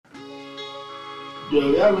Yo,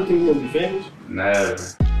 y'all ever think you're gonna be famous? Never.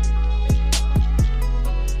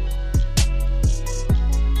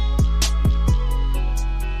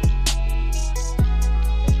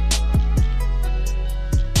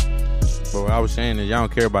 But what I was saying is y'all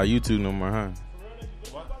don't care about YouTube no more, huh?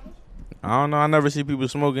 I don't know. I never see people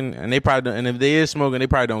smoking, and they probably don't, and if they is smoking, they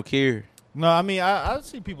probably don't care. No, I mean I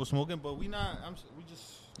see people smoking, but we not. We just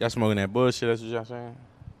Y'all smoking that bullshit. That's what y'all saying.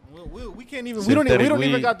 we can't even. We don't Synthetic even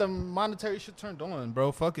weed. got the monetary shit turned on,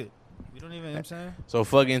 bro. Fuck it. We don't even. You know what I'm saying. So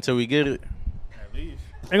fuck it until we get it. At least.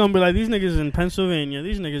 They're gonna be like, these niggas in Pennsylvania.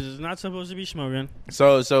 These niggas is not supposed to be smoking.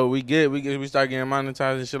 So we start getting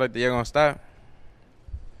monetized and shit like that. Y'all gonna stop?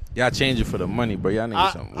 Y'all change it for the money, bro. Y'all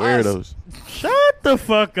niggas some weirdos. Shut the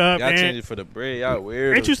fuck up, Y'all man. change it for the bread. Y'all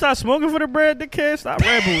weirdos. Ain't you stop smoking for the bread, dickhead? Stop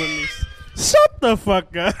rapping with me. Shut the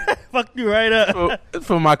fuck up. Fuck you right up.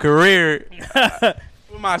 for my career,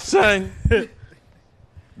 for my son.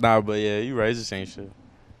 Nah, but yeah, you right. It's the same shit.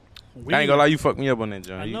 I ain't gonna lie, you fucked me up on that,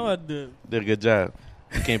 John. I know I did. Did a good job.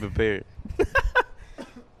 You came prepared.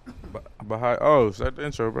 but how? Start the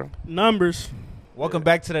intro, bro. Numbers. Welcome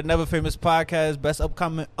back to the Never Famous Podcast, best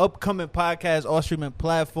upcoming podcast, all streaming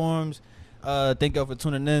platforms. Thank y'all for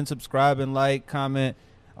tuning in, subscribing, like, comment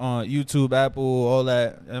on YouTube, Apple, all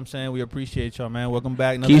that. You know what I'm saying? We appreciate y'all, man. Welcome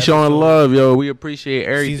back. Another Keep showing episode. love, yo. We appreciate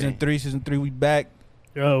everything. Season 3, we back.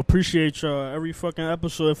 Yo, appreciate y'all. Every fucking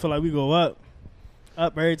episode, I feel like we go up.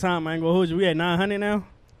 Up every time. I ain't gonna hold you. We at 900 now.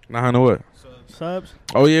 900 what? Subs.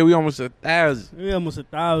 Oh yeah, we almost 1,000. We almost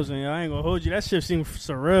 1,000. Yo. I ain't gonna hold you. That shit seems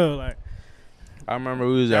surreal. Like, I remember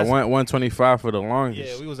we was at 125 for the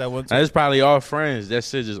longest. Yeah, we was at one Now, time. it's probably all friends. That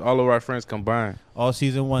shit just all of our friends combined. All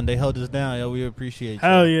season 1, they held us down. Yo, we appreciate you.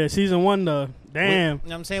 hell yeah. Season 1, though. Damn. You know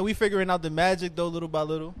what I'm saying? We figuring out the magic, though, little by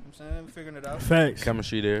little. You know what I'm saying? We figuring it out. Facts.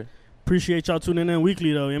 Chemistry there. Appreciate y'all tuning in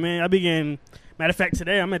weekly, though. You know what I mean? I be getting, matter of fact,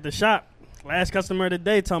 today I'm at the shop. Last customer of the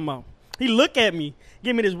day talking about. He look at me,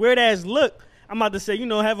 give me this weird ass look. I'm about to say,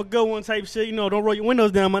 have a good one type shit. Don't roll your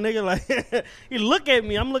windows down, my nigga. Like, he look at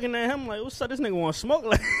me. I'm looking at him like, what's up? This nigga want to smoke?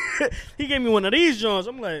 Like, he gave me one of these joints.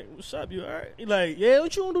 I'm like, what's up? You all right? He like, yeah,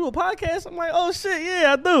 what you want to do a podcast? I'm like, oh, shit,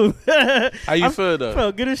 yeah, I do. How you feel, though? I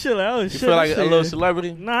felt good as shit. Like, oh, You shit. feel like a shit. little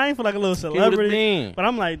celebrity? Nah, I ain't feel like a little Keep it a celebrity. bean. But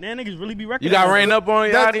I'm like, damn, niggas really be You recognized. got ran up on,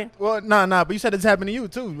 Yachty? Well, nah, but you said it's happened to you,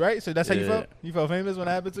 too, right? So that's how you Yeah. felt? You felt famous when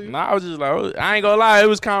it happened to you? Nah, I was just like, I ain't gonna lie. It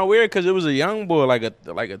was kind of weird because it was a young boy, like a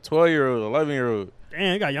 12-year-old, 11-year-old.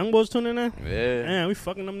 Damn, you got young boys tuning in? Yeah. Damn, we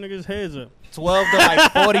fucking them niggas' heads up. 12 to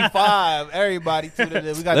like 45. Everybody tuned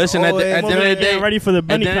in. We got Listen, the at the old end of age. the day, ready for the At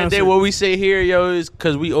Benny the end of the day, concert. what we say here, yo, is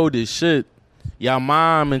because we owe this shit. Y'all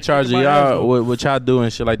mom in charge of Everybody y'all, else what y'all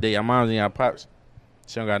doing shit like that. Y'all moms and y'all pops.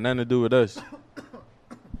 She don't got nothing to do with us.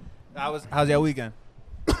 How's your weekend?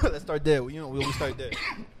 Let's start there. We start there.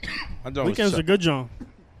 I'm doing Weekend's a good joint.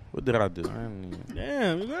 What did I do? I didn't even...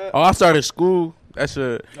 Damn, you good? Oh, I started school. That's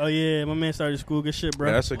a Oh, yeah, my man started school. Good shit, bro.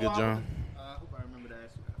 yeah, that's a good job. I hope I remember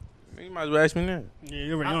that. You might as well ask me now. Yeah,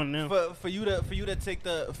 you're already on now. For you to take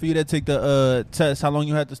the test, how long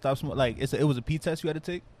you had to stop smoking? Like it was a P test you had to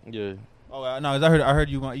take. Yeah. Oh no, I heard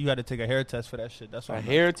you had to take a hair test for that shit. That's why. A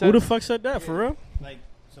hair Who test? the fuck said that, for real? Like,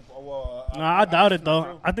 Nah, I doubt it,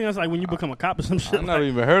 though. I think that's like when you become a cop or some shit. I never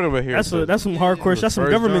even heard of a hair That's test. some hardcore shit. That's some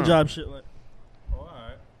First government time. job shit. Like,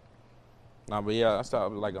 Nah, but yeah, I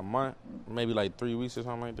started like a month, maybe like 3 weeks or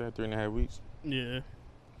something like that, 3.5 weeks. yeah.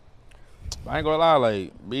 But I ain't gonna lie,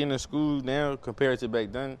 like being in school now compared to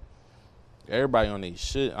back then, everybody on their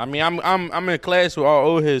shit. I mean, I'm in class with all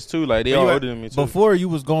old heads too. Like they all older than me too. Before you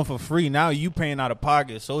was going for free. Now you paying out of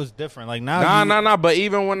pocket, so it's different. Like now. Nah. But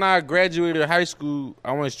even when I graduated high school,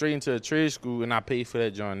 I went straight into a trade school and I paid for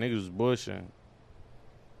that joint. Niggas was bullshitting.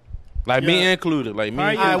 Like me Yeah. included. Like me.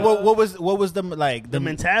 Alright, included. yeah. What was the like The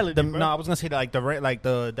mentality, bro. No, I was gonna say like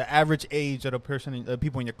the average age of the person,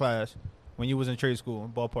 people in your class when you was in trade school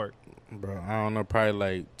in ballpark, Bro, I don't know, probably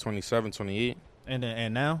like 27, 28.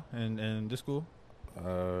 and now in this school. I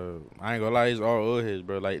ain't gonna lie, it's all old heads,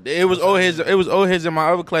 bro. Like it was old heads. It was old heads in my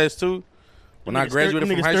other class too. When I graduated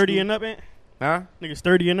from niggas high 30 school, and up, ain't? huh? Niggas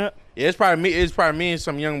 30 and up. Yeah, it's probably me. It's probably me and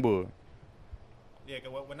some young boy. Yeah,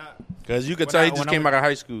 when I Cause you could When tell I- he just when I came went- out of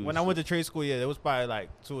high school. when I went to trade school, yeah, there was probably like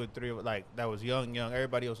 2 or 3 like that was young.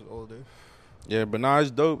 Everybody else was older. Yeah, but nah, it's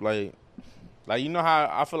dope. Like you know how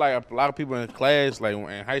I feel like a lot of people in class, like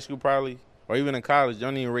in high school probably, or even in college,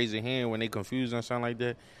 don't even raise their hand when they confused or something like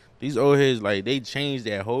that. These old heads, like they changed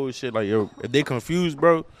that whole shit. Like yo, if they confused,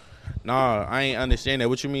 bro, nah, I ain't understand that.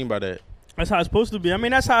 What you mean by that? That's how it's supposed to be. I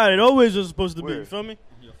mean, that's how it always was supposed to be. Where? You feel me?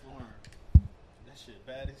 That shit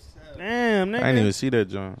bad as hell. Damn, nigga. I didn't even see that,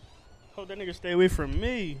 John. Hope that nigga stay away from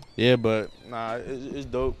me. Yeah, but nah, it's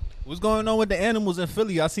dope. What's going on with the animals in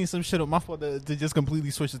Philly? I seen some shit on my fault to just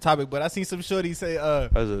completely switch the topic, but I seen some shorty say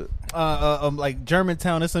like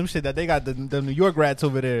Germantown or some shit that they got the New York rats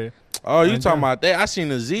over there. Oh, you talking about that? I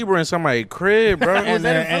seen a zebra in somebody's crib, bro. Was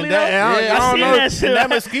that in Philly, though? I I don't seen know. that shit. And that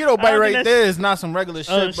mosquito bite right that's- there is not some regular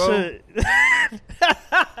shit, bro. Shit.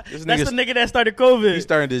 This That's the nigga, nigga that started COVID. he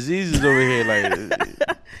starting diseases over here.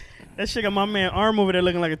 Like, That shit got my man arm over there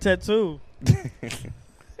looking like a tattoo.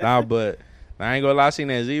 nah, but I ain't gonna lie. I seen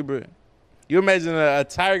that zebra. You imagine a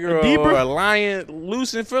tiger A zebra? or a lion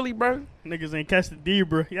loose in Philly, bro? Niggas ain't catch the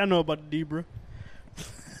Debra. Y'all know about the Debra.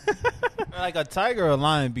 Like a tiger or a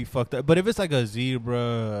lion be fucked up, but if it's like a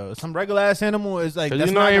zebra, some regular ass animal, is like 'Cause that's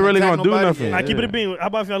you know not I ain't really attack gonna do nobody. nothing. Yeah. I keep it a bean. How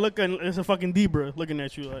about if y'all looking? It's a fucking Debra looking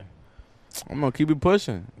at you like, I'm gonna keep it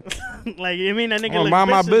pushing. like you mean that nigga I'm gonna look mind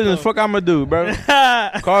my vicious, business. though. Fuck, I'ma do, bro.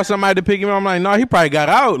 Call somebody to pick him up. I'm like, no, he probably got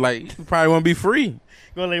out. Like, he probably won't be free.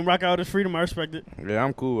 Go let him rock out his freedom. I respect it. Yeah,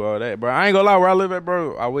 I'm cool with all that, bro. I ain't gonna lie. Where I live at,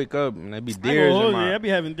 bro, I wake up and there be I ain't deers gonna in hold you. I my be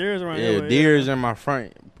having deers around yeah, here. deers in my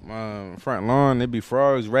front lawn. There be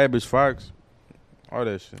frogs, rabbits, fox, all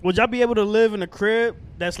that shit. Would y'all be able to live in a crib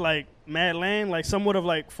that's like mad land, like somewhat of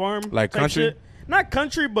like farm, Like type country? shit? Not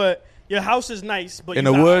country, but your house is nice, but In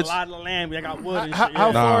you the got woods? a lot of land. I got wood and How, shit. how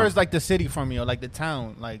yeah. Nah. far is like the city from you, or like the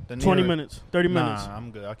town, like the 20 nearest- minutes, 30 minutes. Nah,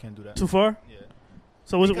 I'm good. I can't do that. Too far? Yeah.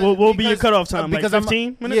 So what will be your cutoff time? Like because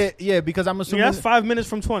 15 minutes? Yeah, because I'm assuming. Yeah, that's 5 minutes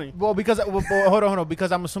from 20. Well, because hold on,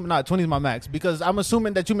 because I'm assuming 20 is my max. Because I'm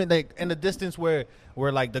assuming that you mean like in the distance where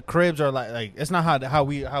like the cribs are like it's not how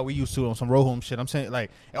we used to on some row home shit. I'm saying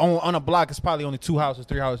like on a block it's probably only 2 houses,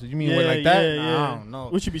 3 houses. You mean way like that? Yeah, Nah, yeah. I don't know.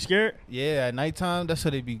 Would you be scared? Yeah, at nighttime that's how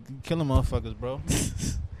they be killing motherfuckers, bro.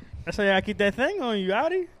 That's how y'all keep that thing on you,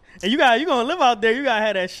 Outie. And you gonna live out there. You gotta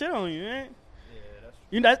have that shit on you, man.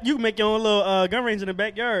 You can make your own little gun range in the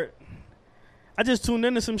backyard. I just tuned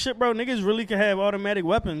into some shit, bro. Niggas really can have automatic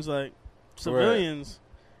weapons, like civilians.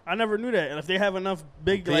 I never knew that. And if they have enough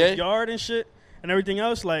big PA? like yard and shit and everything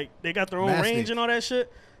else, like they got their own Mastic. range and all that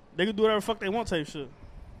shit, they can do whatever the fuck they want type shit.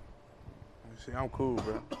 See, I'm cool,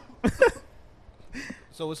 bro.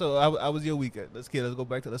 So how was your weekend? Let's go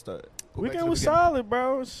back to the start. Weekend was solid,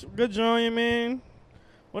 bro. It's good joint, man.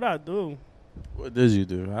 What I do? What did you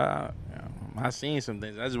do? I seen some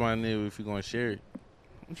things. I just want to know if you're gonna share it.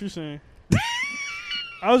 What you saying?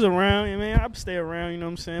 I was around, yeah, man. I stay around, you know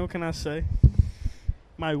what I'm saying? What can I say?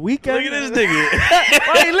 My weekend. Look at this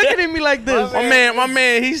nigga. Why you looking at me like this? my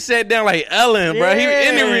man, he sat down like Ellen, bro. He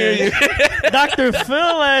Yeah. interviewed you. Dr. Phil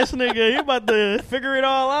ass nigga. He about to figure it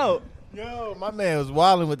all out. Yo, my man was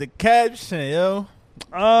wilding with the caption, yo.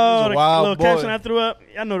 Oh, a the wild little boy. caption I threw up.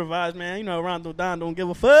 I know the vibes, man. You know, Rondo Don don't give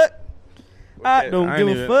a fuck. I don't ain't give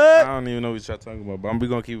a even- fuck. I don't even know what y'all talking about, but we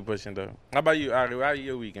gonna keep it pushing though. How about you, Ari? How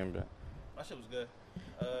your weekend been? My shit was good.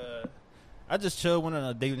 I just chilled, went on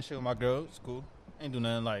a date and shit with my girl. It's cool. Ain't do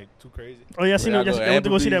nothing like too crazy. Oh, yeah, I seen Y'all it. go I went to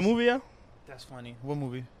go see that Applebee's? movie, yeah? That's funny. What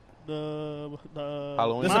movie? The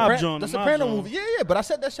Halloween? Mob Joint. The Mob Soprano Joint. movie. Yeah, but I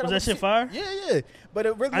said that shit. Was I that shit see- fire? Yeah. But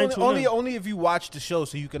it really I ain't only, tuned in. only if you watch the show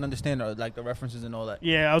so you can understand like the references and all that.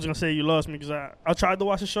 Yeah, I was going to say you lost me because I tried to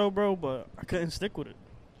watch the show, bro, but I couldn't stick with it.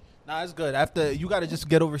 Nah, it's good. After you got to just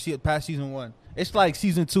get over see it past season 1. It's like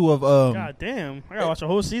season 2 of God damn. I got to watch a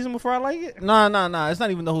whole season before I like it? Nah. It's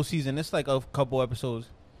not even the whole season. It's like a couple episodes.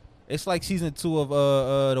 It's like season 2 of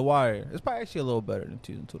The Wire. It's probably actually a little better than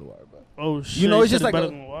season 2 of The Wire, but Oh, shit. You know, it's said just like better a-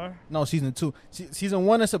 than The Wire? no, season 2. Season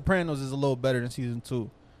 1 of Sopranos is a little better than season 2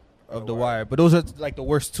 of The Wire. But those are like the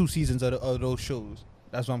worst 2 seasons of those shows.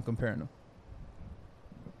 That's what I'm comparing them.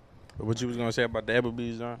 What you was gonna say about the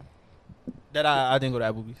Applebee's, John? That I didn't go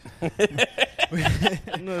to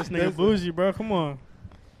Applebee's. You know this nigga bougie, bro. Come on.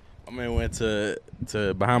 I mean, went to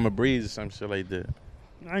Bahama Breeze or some shit like that.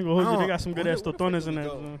 I ain't gonna hold you. They Oh, got some good where ass the fuck totones did in we that.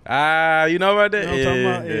 go? joint. Ah, you know about You that? know what I'm talking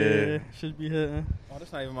about? Yeah. Yeah. Should be hitting. Oh,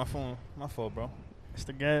 that's not even my phone. My fault, bro. It's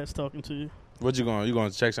the gas talking to you. What you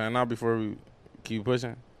gonna check something out before we keep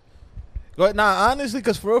pushing? But nah, honestly,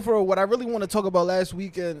 because for real, what I really want to talk about last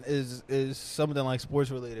weekend is something like sports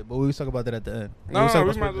related. But we'll talk about that at the end. No, We'll talk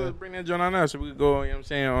we about might sports as well later. bring that joint on now so we could go, you know what I'm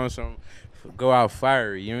saying, on some, go out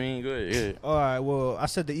fiery. You mean good? Yeah. All right. Well, I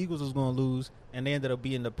said the Eagles was gonna lose, and they ended up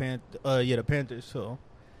being the Panthers. So,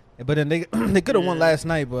 but then they could have won Yeah. last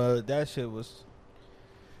night, but that shit was.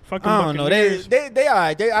 Fucking I don't know. Buccaneers. They all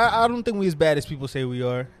right. I don't think we as bad as people say we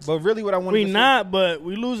are. But really, what I want We to not, but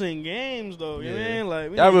we losing games though. You Yeah. mean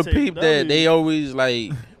like we Y'all need to take repeat the that W. they always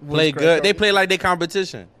like play crack good. up. They play like they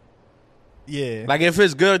competition. Yeah. Like if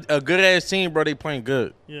it's good, a good ass team, bro, they playing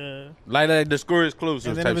good. Yeah. Like the score is close.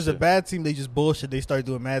 And then type if it's a shit. bad team, they just bullshit. They start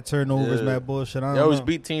doing mad turnovers, Yeah. mad bullshit. I don't They always know.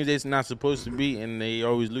 beat teams they're not supposed to beat, and they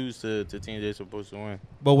always lose to teams they're supposed to win.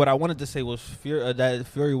 But what I wanted to say was that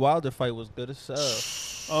Fury Wilder fight was good as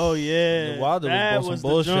hell. Oh yeah. Wilder That was on some the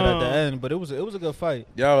bullshit at the jump. end, but it was a good fight.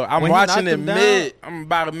 Yo, I'm When he watching knocked it him down- mid. I'm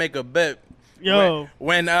about to make a bet. Yo,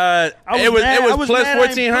 When I was it was mad- I was plus mad I ain't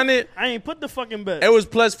 1400. I ain't put the fucking bet. It was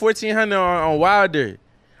plus 1400 on Wilder.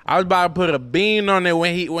 I was about to put a bean on it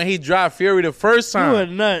when he dropped Fury the first You a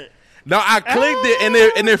time. nut. No, I clicked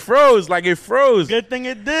it and it froze. Like it froze. Good thing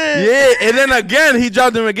it did. Yeah, and then again he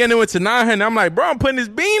dropped him again. It went to 900. I'm like, bro, I'm putting this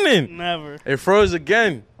bean in. Never. It froze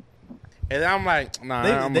again, and I'm like, nah,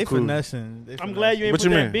 I'm They cool. finessing. I'm glad you ain't What put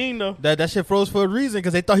you that mean? bean though. That shit froze for a reason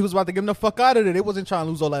because they thought he was about to get him the fuck out of there. They wasn't trying to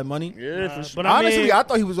lose all that money. Yeah, Nah, for sure. but I Honestly, mean, I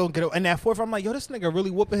thought he was gonna get it in that fourth. I'm like, yo, this nigga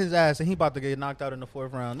really whooping his ass, and he about to get knocked out in the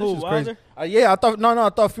fourth round. This Who, is crazy. Wilder? Yeah, I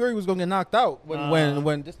thought Fury was gonna get knocked out when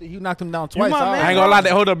Nah. he knocked him down twice. my man, I ain't gonna lie.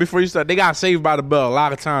 Hold up before you start. They got saved by the bell a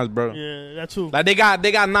lot of times, bro. Yeah, that too. Like they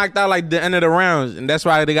got knocked out like the end of the rounds, and that's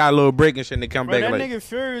why they got a little break and shit. And they come Bro, back that like, nigga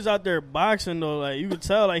Fury was out there boxing though. Like you could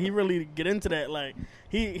tell, like he really get into that. Like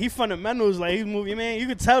he fundamentals. Like he's moving, man. You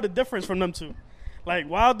could tell the difference from them two. Like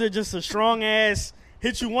Wilder just a strong ass.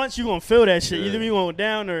 Hit you once, you gonna feel that shit. Yeah. Either you going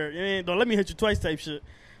down or don't let me hit you twice type shit.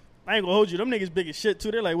 I ain't gonna hold you. Them niggas big as shit too.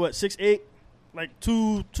 They're like what 6'8", like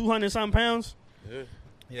 200 something pounds,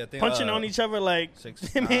 Yeah, punching on each other. Like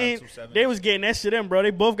 6'9", I mean, 270. they was getting that shit in, bro.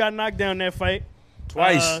 They both got knocked down that fight.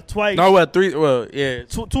 twice. Twice. No, what 3? Well, yeah,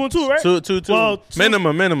 Two and two, right? two. Well, two-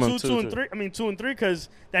 minimum. Two and three. I mean, 2 and 3 because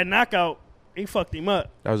that knockout, he fucked him up.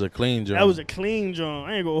 That was a clean job. That was a clean joint.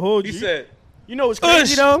 I ain't gonna hold you. He said, You know what's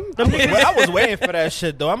crazy Ush. though? Them niggas, Well, I was waiting for that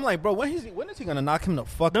shit though. I'm like, bro, when is he gonna knock him the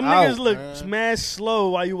fuck them out? niggas look man? mad slow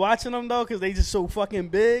while you watching them though, cause they just so fucking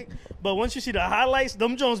big. But once you see the highlights,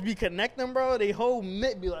 them Jones be connecting, bro. They whole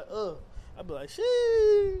mitt be like, ugh. I be like,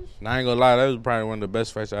 sheesh. Nah, I ain't gonna lie. That was probably one of the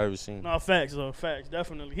best fights I ever seen. No, facts though, facts,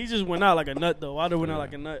 definitely. He just went out like a nut though. Wilder went out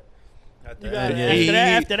like a nut. You Yeah, got yeah.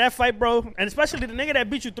 after that fight, bro, and especially the nigga that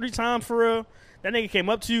beat you 3 times for real. That nigga came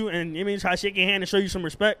up to you and you mean try to shake your hand and show you some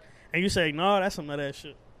respect, and you say, no, that's some of that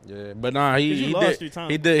shit. Yeah, but nah, 'Cause you he lost did. 3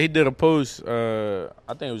 times. He did a post. I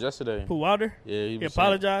think it was yesterday. Who, Wilder? Yeah, He was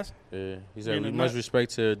apologized. saying- Yeah, he said Being a much nut.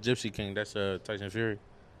 respect to Gypsy King. That's Tyson Fury.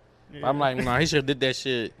 Yeah. I'm like, nah, he should have did that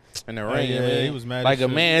shit in the ring. yeah, man. he was mad Like as a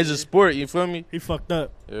shit. man, it's a sport. You feel me? He fucked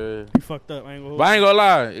up. Yeah. He fucked up. I ain't gonna hold But I ain't gonna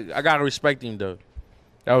lie, I gotta respect him though.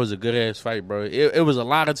 That was a good ass fight, bro. It was a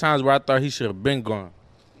lot of times where I thought he should have been gone.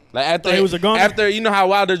 Like Thought he was a goner? after you know how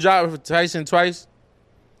Wilder dropped Tyson twice,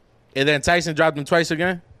 and then Tyson dropped him twice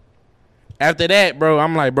again. After that, bro,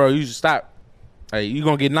 I'm like, bro, you should stop. Like you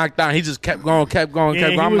gonna get knocked down. He just kept going. Yeah, I'm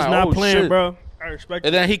he was like, not oh playing, shit. bro. I respect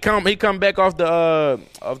And it. then he come back off the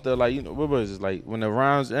like you know what was it like when the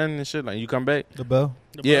rounds end and shit like you come back The bell.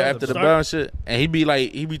 yeah bell, after the start. bell and shit and he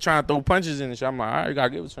be trying to throw punches in and shit. I'm like, all right, you gotta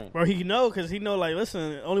give it to him. Bro, he know because he know like,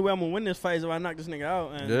 listen, the only way I'm gonna win this fight is if I knock this nigga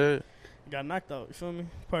out, and Yeah, he got knocked out. You feel me?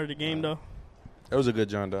 Part of the game though. it was a good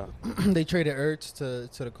John dog. They traded Ertz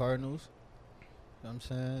to the Cardinals. You know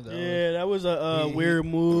what I'm saying? Yeah, that was a He- weird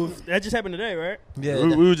move. That just happened today, right? Yeah,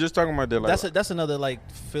 we were just talking about that. Like, that's another like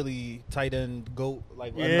Philly tight end goat.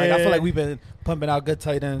 Like I Yeah. feel like we've been pumping out good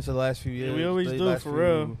tight ends the last few years. we always the do, last for few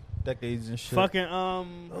real. Decades and shit. Fucking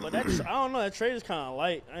but that's I don't know. That trade is kind of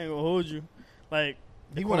light. I ain't gonna hold you. Like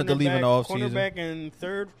He wanted to leave in the offseason. Cornerback and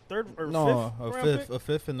third or No, fifth, a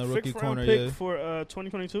fifth in the round rookie pick? corner. Fifth round Yeah, pick for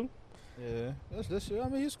 2022. yeah. That's this year. I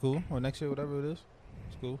mean, he's cool. Or next year, whatever it is.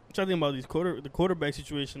 It's cool. What y'all think about the quarterback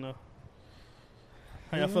situation though?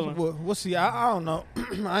 How y'all feeling? We'll see. I don't know. I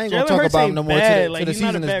ain't gonna Jalen talk Hurts about him ain't no more bad. till Like the he's not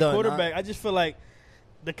a season is bad done. quarterback. I just feel like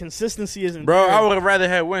the consistency isn't bro, there. I would have rather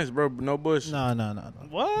had wins, bro. No bullshit. What? No. No I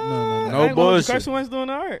ain't gonna hold you. bullshit. Carson Wentz doing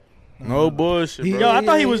all right. No bullshit, He- bro. Yo, I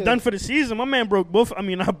thought he yeah, was yeah. done for the season. My man broke both. I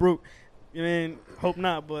mean, not broke. I mean, hope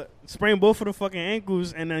not, but sprained both of the fucking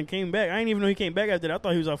ankles and then came back. I didn't even know he came back after that. I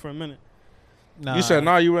thought he was out for a minute. Nah. You said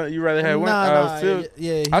no. You rather had wins. Nah, Fields.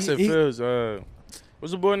 yeah. I said Fields.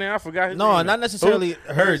 What's the boy name? I forgot his No, name. not necessarily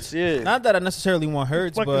Who? Hurts. Yeah. Not that I necessarily want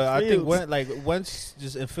Hurts, Fucking but I think Fields. once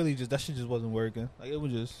just in Philly, just that shit just wasn't working. Like it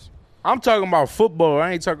was just. I'm talking about football.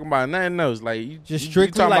 I ain't talking about nothing else. Like you Just you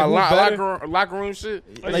strictly, talking like, about who's locker room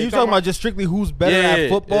shit. Like you talking about just strictly who's better Yeah, at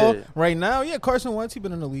football yeah. right now? Yeah, Carson Wentz, he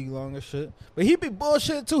been in the league long as shit, but he be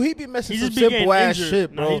bullshit too. He be missing He some just be getting simple ass injured.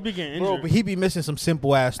 shit, No, bro. he's be getting Bro, injured. but he be missing some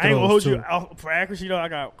simple ass I ain't gonna hold throws you. too. For accuracy though, I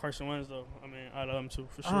got Carson Wentz though. I mean, I love him too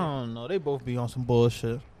for I sure. don't know. They both be on some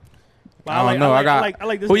bullshit. But I don't know. I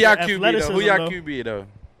like this Who y'all nigga QB though? athleticism, Who y'all though. QB though?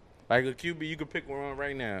 Like a QB, you could pick one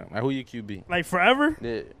right now. Like who your QB? Like forever?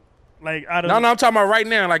 Yeah. Like out of No, I'm talking about right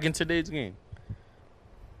now, like in today's game.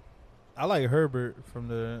 I like Herbert from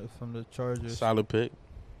the Chargers. Solid pick.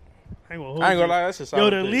 I ain't gonna I ain't hold gonna lie, that's a solid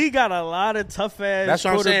you. Yo, the pick. league got a lot of tough ass. That's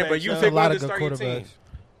what I'm saying, but you quarterbacks, pick yo. a lot one of to good start your quarterbacks. team.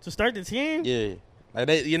 to start the team. Yeah.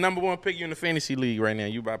 Like your number one pick, you in the fantasy league right now.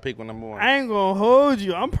 You about to pick one number one. I ain't gonna hold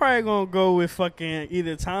you. I'm probably gonna go with fucking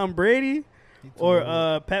either Tom Brady or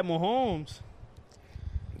Pat Mahomes.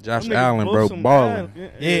 Josh Them niggas Allen, both bro, some balling.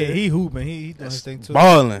 guys. Yeah, he hooping. He doing his thing too.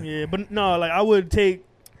 Balling. Yeah, but no, like I would take.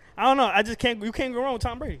 I don't know. I just can't. You can't go wrong with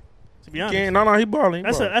Tom Brady. To be honest, No, he balling.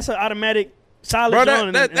 that's an automatic solid. Bro,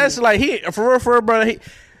 John that's like he for real, bro. He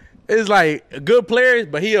is like a good player,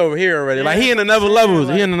 but he over here already. Yeah, like he in that's another what I'm saying, level.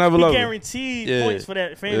 like, He in another he level. guaranteed Yeah. points for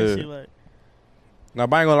that fantasy. Yeah. Like Now,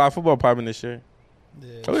 but I ain't gonna lie, football popping this year.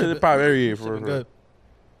 Yeah, Oh, it's probably every year for should've been real. good.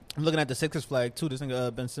 I'm looking at the Sixers flag too. This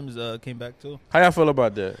nigga Ben Simmons came back too. How y'all feel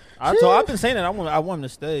about that? I've been saying that I want him to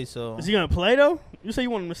stay. So is he gonna play though? You say you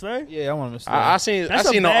want him to stay? yeah, I want him to stay. I seen That's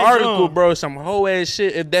a an bad article, joint. bro. Some whole ass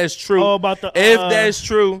shit. If that's true, Oh, about the if that's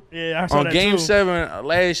true, yeah, I saw on that Game too. 7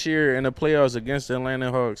 last year in the playoffs against the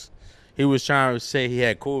Atlanta Hawks, he was trying to say he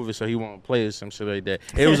had COVID, so he won't play or some shit like that.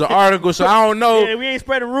 It was an article, so I don't know. Yeah, we ain't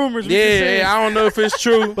spreading rumors. We just saying. Yeah, I don't know if it's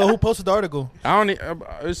true. but who posted the article? I don't.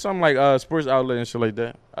 It's something like sports outlet and shit like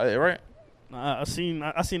that, right? Nah, I seen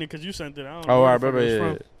it because you sent it. I don't Oh, know all where right, the fuck baby. it Yeah.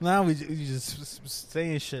 was from. Nah, we just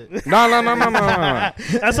saying shit. No.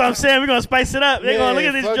 That's what I'm saying. We're gonna spice it up. They're gonna look Yeah,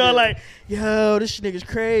 at this fuck joint it. like, yo, this nigga's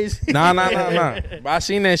crazy. No. But I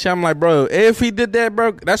seen that shit. I'm like, bro, if he did that,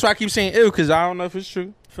 bro, that's why I keep saying if, because I don't know if it's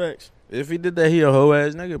true. Facts. If he did that, he a hoe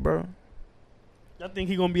ass nigga, bro. I think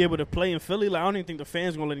he gonna be able to play in Philly. Like I don't even think the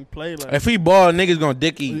fans gonna let him play. Like If he ball, niggas gonna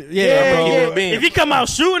dicky. Yeah, bro. yeah. Keep it a bean. if he come out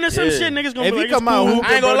shooting or some Yeah. shit, niggas gonna If be he like, come it's out cool. hooping,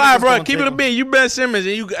 I ain't gonna bro, lie, niggas bro. gonna Keep it take a bean. You Ben Simmons,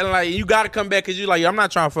 and you gotta come back because you like, yo, I'm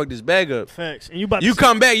not trying to fuck this bag up. Facts. And you about You to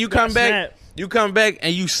come back, you gotta come back, snap. you come back,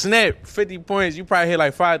 and you snap 50 points. You probably hit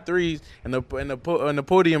like 5 threes in the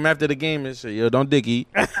podium after the game and shit. Yo, don't dicky,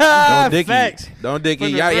 don't dicky, Facts. don't dicky.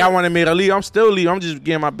 From the Y'all rip. wanted me to leave. I'm still leaving. I'm just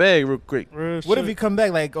getting my bag real quick. Real What if shit. he come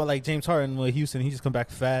back like James Harden with Houston? He just come back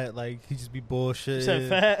fat, like he just be bullshit. You said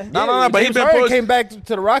fat? No, but he James been Harden posting. came back to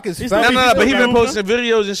the Rockets. He's fat. still- No, but he still been got posting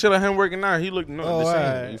videos and shit of him working out. He look the Oh, same.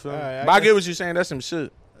 alright, You feel me? alright, I But I guess- get what you're saying. That's some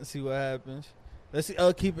shit. Let's see what happens. Let's see.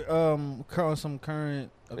 Keep it on some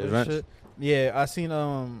current Events. shit. Yeah, I seen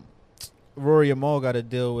Rory Amal got a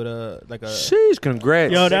deal with like a. Sheesh,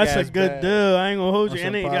 congrats. Yo, that's a Big-ass good bag. deal. I ain't gonna hold On you. some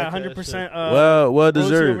And they got podcast 100%. well royalty over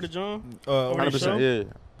deserved. the John. over the 100%. show? Yeah.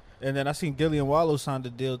 And then I seen Gillian Wallow signed a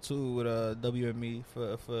deal too with WME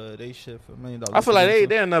for they shit for $1 million. I feel like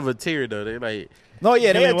they're another tier though. They like No,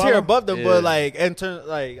 yeah, they Gillian a tier Wallow? above them, Yeah. but like in turn,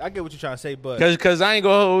 like I get what you're trying to say, but cause I ain't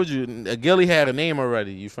gonna hold you. Gilly had a name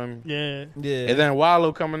already. You feel me? Yeah. yeah. And then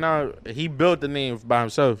Wallow coming out, he built the name by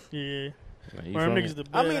himself. Yeah. Like, you Bro, them feel niggas me? the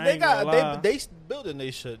I best. mean, ain't gonna lie. they building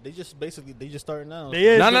they shit. They just starting now. They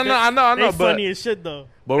is, No, but I know, They but funny as shit though.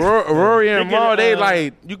 Rory and They get, Maul, they uh,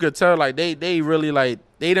 like you could tell like they really like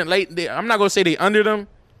they didn't like. I'm not gonna say they under them,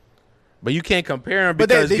 but you can't compare them But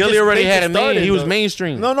they- because they Gilly just- already they had a just name. started, He was though.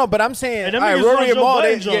 mainstream. No, but I'm saying, And them all right, niggas was Rory on and Joe Maul,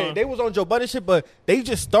 Budden, John. they was on Joe Budden shit, but they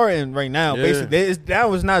just starting right now. Yeah. Basically, that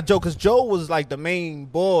was not Joe because Joe was like the main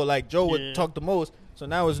ball. Like Joe Yeah. would talk the most. So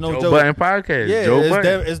now it's no Joe Joe. Budden podcast. Yeah, Joe it's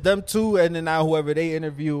Budden. them two, and then now whoever they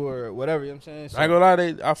interview or whatever. You know what I'm saying? So, I ain't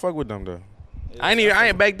gonna lie, I fuck with them though. I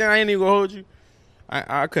ain't back then. I ain't even gonna hold you.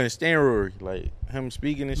 I couldn't stand Rory, like him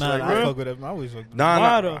speaking and shit. Nah, like I that. fuck with him. I always fuck with him. Nah,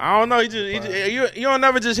 Why I don't know. You don't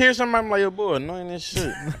never just hear somebody like, yo, boy, annoying this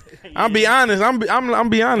shit. I'll be honest. I'm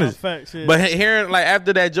be honest. Facts, yeah. But hearing like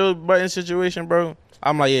after that Joe Budden situation, bro,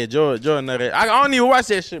 I'm like, yeah, Joe another. I don't even watch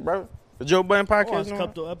that shit, bro. The Joe Budden I watched podcast. a No,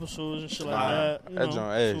 couple episodes and shit like Nah, that. You that know, joint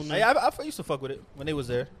ass. tune in. Hey, I used to fuck with it when they was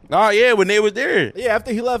there. nah, yeah, when they was there, Yeah,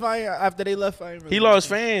 after he left, after they left, I ain't really he lost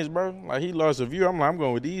fans, bro. Like he lost a view. I'm like, I'm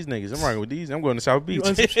going with these niggas. I'm rocking with these. I'm going to South Beach.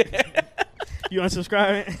 You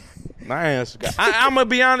unsubscribing? Nah, I'm gonna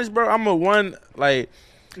be honest, bro. I'm a one like.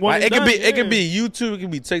 One Like, it and could done, be YouTube, it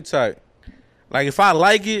could be TikTok. Like if I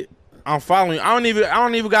like it, I'm following. I don't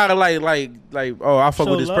even gotta like. Oh, I fuck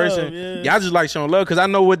Show with this love, person. yeah. I just like showing love because I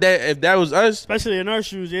know what that if that was us. Especially in our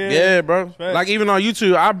shoes, yeah. Yeah, bro. Facts. Like even on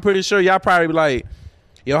YouTube, I'm pretty sure y'all probably be like,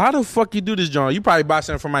 yo, how the fuck you do this, John? You probably buy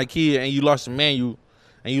something from IKEA and you lost the menu,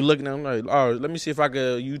 and you looking at them like, oh, let me see if I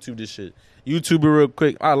could YouTube this shit. YouTube it real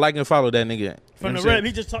quick. I like and follow that nigga. You know From what the I'm rep,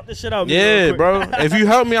 he just talked this shit out. saying? Yeah, bro. If you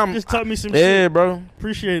help me, I'm Just taught me some yeah, shit. bro.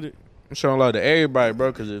 Appreciate it. I'm showing love to everybody,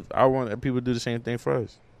 bro, because if I want people to do the same thing for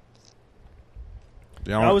us.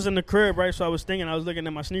 I was in the crib, right? So I was looking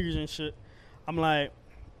at my sneakers and shit. I'm like,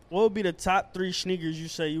 what would be the top 3 sneakers you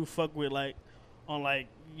say you fuck with, like, on, like,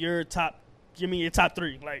 your top, give me your top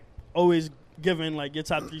 3, like, always giving like your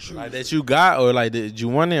top 3 shoes. Like that you got, or like did you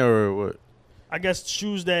want it, or what? I guess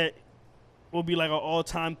shoes that will be like an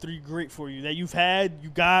all-time 3 great for you that you've had, you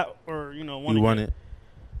got, or want You want it.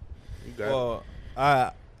 You got it.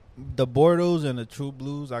 Well, the Bordeaux and the True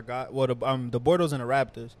Blues I got. Well, the Bordeaux and the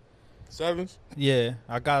Raptors. 7s? Yeah,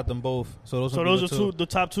 I got them both. So those are the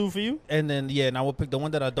top 2 for you. And then and I would pick the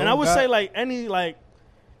one that I don't. And I would got. say like any like,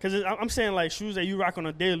 because I'm saying like shoes that you rock on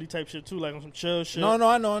a daily type shit too, like on some chill shit. No,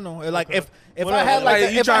 I know. Like Okay. if What I else? had like you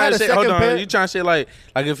if I trying had to a say? second Hold on, pair, you trying to say like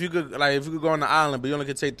if you could go on the island, but you only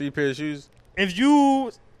could take 3 pairs of shoes? If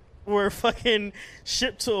you were fucking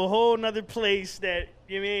shipped to a whole nother place that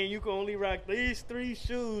you can only rock these 3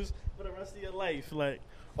 shoes for the rest of your life, like.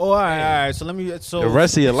 Oh, all right. So let me. So The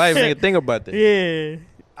rest of your life, nigga, think about that. Yeah,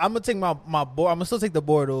 I'm gonna take my board. I'm gonna still take the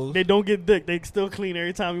Bordeaux. they don't get dick. They still clean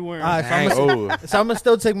every time you wear them. All right, Ain't over. So I'm gonna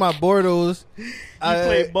still take my Bordeaux. You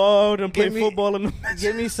play ball and play give me- football in the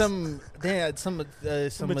Give me some Bitches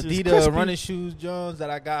Adidas crispy. running shoes, Jones, that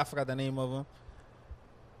I got. I forgot the name of them.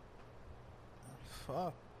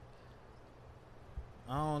 Fuck.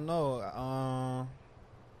 I don't know.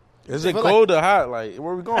 Is it feel like- cold or hot? Like,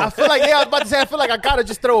 where we going? I feel like I was about to say. I feel like I gotta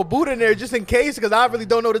just throw a boot in there just in case because I really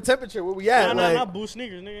don't know the temperature where we at. Nah, like, not boot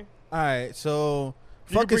sneakers, nigga. all right, so You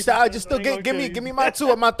can fucking break style. the- Just still I ain't gonna give kill me you. my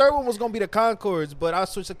 2. My third one was gonna be the Concords, but I'll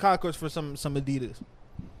switch to Concords for some Adidas.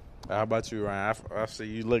 How about you, Ryan? I see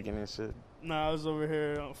you looking and shit. Nah, I was over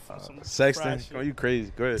here on some fried Sexting? shit. Oh, you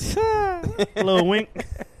crazy. Go ahead. A little wink.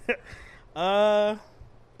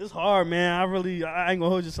 It's hard, man. I ain't gonna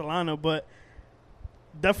hold you, Solana, but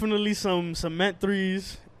definitely some cement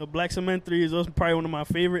 3s, the black cement 3s. Those are probably one of my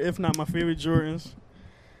favorite, if not my favorite Jordans,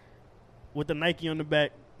 with the Nike on the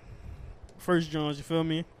back. First Jones, you feel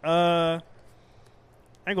me? I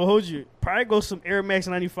ain't gonna hold you. Probably go some Air Max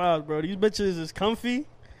 95s, bro. These bitches is comfy,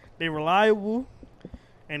 they reliable,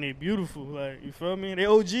 and they beautiful. Like, you feel me? They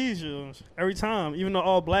OGs, Jones. Every time. Even the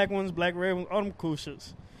all black ones, black, red ones, all them cool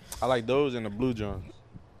shits. I like those and the blue Jones.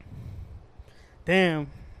 Damn.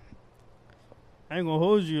 I ain't gonna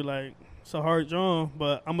hold you, like, it's a hard draw,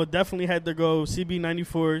 but I'm gonna definitely have to go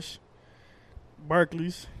CB94s,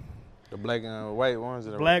 Barclays, The black and white ones.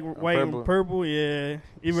 And black, the white, and purple, yeah.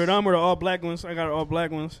 Either them or the all black ones. I got all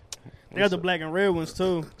black ones. They got the black and red ones,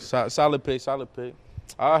 too. Solid pick.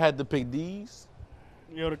 I had to pick these.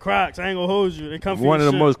 Yo, the Crocs, I ain't gonna hold you. They comfy One as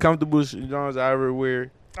of the shit. most comfortable Jones I ever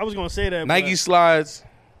wear. I was gonna say that, Nike but slides.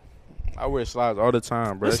 I wear slides all the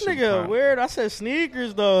time, bro. this That shit nigga fine. weird. I said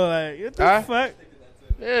sneakers, though. Like, what the Huh? fuck?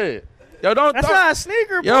 Yeah. Yo, don't. That's don't- not a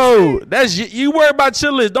sneaker, bro. Yo, that's you worry about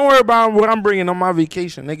your list. Don't worry about what I'm bringing on my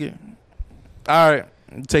vacation, nigga. All right,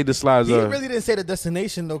 take the slides He off. really didn't say the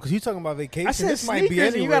destination though, because you talking about vacation. I said this might be sneakers,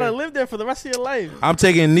 and you anywhere. gotta live there for the rest of your life. I'm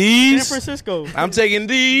taking San these. Francisco. I'm taking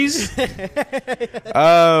these.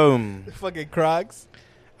 Fucking Crocs.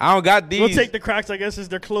 I don't got these. We'll take the Crocs, I guess, as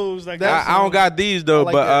they're closed. Like I don't got these though, I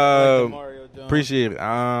like but that. I like the Mario Jones. appreciate it.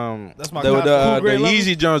 That's my the cop. the, Cool grade the level?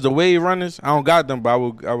 Yeezy Jones, the Wave Runners. I don't got them, but I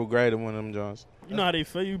will grab one of them Jones. You know how they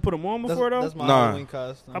feel. You put them on That's, before, though? that's my Nah. Halloween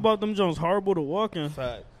costume. How about them Jones? Horrible to walk in.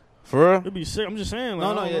 Fact. For real? It'd be sick. I'm just saying.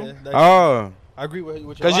 Like, No, I don't yeah. know. that- Oh, I agree with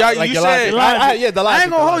you. 'Cause y'all- you said- the I logic,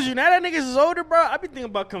 ain't gonna hold you. Now that niggas is older, bro, I be thinking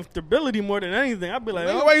about comfortability more than anything. I be like,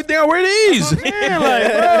 nigga, oh, why you think I wear these? man,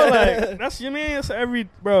 like, bro, like, that's your man. That's every,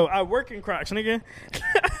 bro, I work in Crocs, nigga.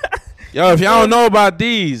 Yo, if y'all don't know about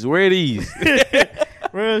these, wear these.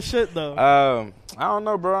 Real shit, though. I don't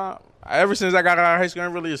know, bro. Ever since I got out of high school,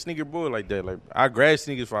 I'm really a sneaker boy like that. Like, I grab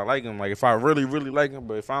sneakers if I like them. Like, if I really, really like them.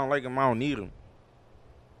 But if I don't like them, I don't need them.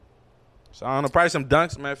 So, I don't know. Probably some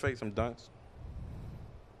Dunks. Matter of fact, some Dunks.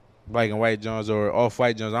 Black and white Jones or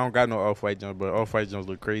off-white Jones. I don't got no off-white Jones, but off-white Jones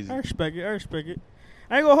look crazy. I respect it. I respect it.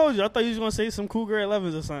 I ain't gonna hold you. I thought you was gonna say some cool grade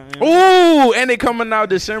 11s or something. Ooh, and they coming out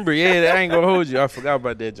December. Yeah, I ain't gonna hold you. I forgot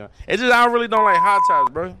about that, John. It's just I really don't like hot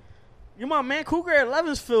tops, bro. You my man, cool grade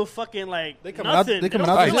 11s feel fucking like They coming out- nothing. they coming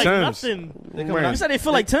don't out feel this like year? nothing. They coming You said they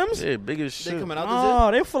feel like Timbs? Yeah, big as shit. They coming out this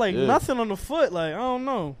Oh, they feel like Yeah. nothing on the foot. Like, I don't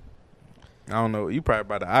know. I don't know. You probably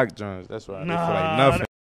about the Ock Jones. That's why they feel Nah, like nothing.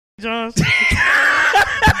 Jones.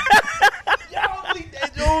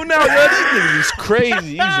 Yo, now, yo, this nigga is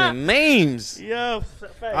crazy using names. Yeah.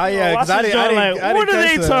 Oh, yeah, 'cause I didn't what are catch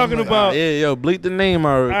they that. talking I'm like, about? Yeah, yo, bleep the name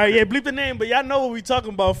already. All right, yeah, bleep the name, but y'all know what we talking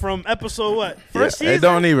about from episode what? First Yeah, season? it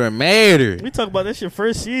don't even matter. We talk about this shit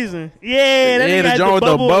first season. Yeah, that Yeah, nigga the had joint the with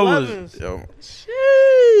the bubble bubbles. 11s. Yo,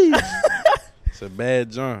 sheesh. It's a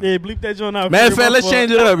bad joint. Yeah, bleep that joint out. Matter of fact, let's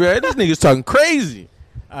change it up, yo. This nigga's talking crazy.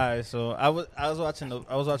 All right, so I was watching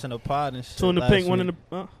the pod and shit. Two in the last pink, one in week.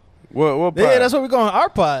 the. What? Yeah, that's what we're going. Our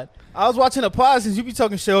pod. I was watching the pod since you be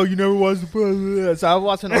talking shit. Oh, you never watched the pod. So I was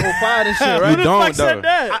watching the whole pod and shit, Who right? the don't, fuck said though.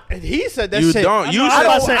 that? He said that You shit. don't. You I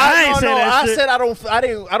said ain't say that I shit. said I don't feel. I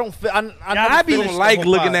never you finished don't the like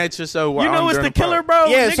whole looking pod. at yourself. While You know I'm what's during the killer, pod. bro?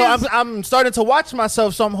 Yeah, so Niggas- I'm starting to watch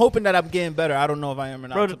myself, so I'm hoping that I'm getting better. I don't know if I am or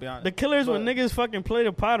not, Bro, to be honest. the killers when But- niggas fucking play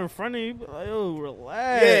the pot in front of you, be like, yo,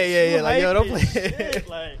 relax. Yeah. You Like, yo, don't this play. shit,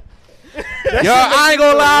 like, Yo, I ain't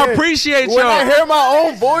gonna lie. I appreciate when I y'all, hear my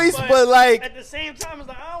own voice, but like, at the same time, it's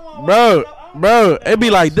like, I don't want to bro. It be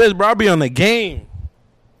like this, bro. I be on the game.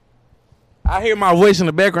 I hear my voice in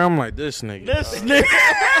the background. I'm like, this nigga. This nigga.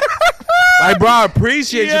 Like, bro, I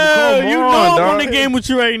appreciate you. Yo, Come you on, know I'm dog. on the game with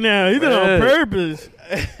you right now. You did it Yeah. on purpose.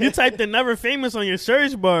 You typed the never famous on your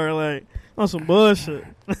search bar, like, on some bullshit.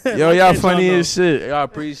 Yo, y'all Okay, funny John, as shit. Y'all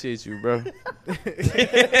appreciate you, bro.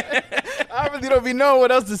 I really don't be knowing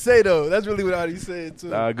what else to say though. That's really what I said too.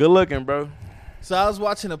 Good looking, bro. So I was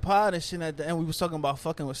watching the pod and shit at the end. We was talking about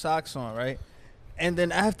fucking with socks on, right? And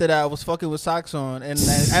then after that, I was fucking with socks on. And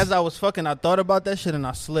then as I was fucking, I thought about that shit and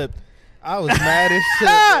I slipped. I was mad as shit,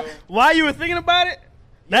 bro. Why you were thinking about it?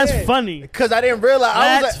 That's Yeah. funny. Cause I didn't realize.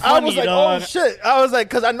 That's I was funny, like, dog. oh shit. I was like,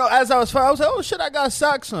 cause I know as I was like, oh shit, I got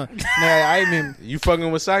socks on. Nah, I ain't even. You fucking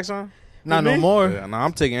with socks on? Not no me? more. Yeah, nah,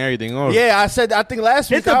 I'm taking everything off. Yeah, I said. I think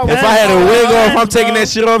last week. It I was, If depends. I had a wig off, I'm Bro. taking that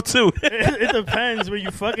shit off too. It depends where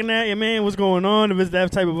you fucking at, your man. What's going on? If it's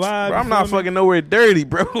that type of vibe. Bro, I'm you not feel me? fucking nowhere dirty,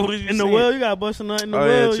 bro. What you In the saying? well, you got busting nut in the Oh,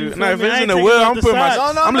 yeah, well. true. You Nah, feel if me? it's I in ain't the taking well, off I'm the putting my-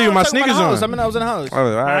 socks. I'm leaving my sneakers on. I'm in the house. Oh,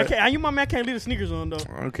 all I right. can't. You my man can't leave the sneakers on though.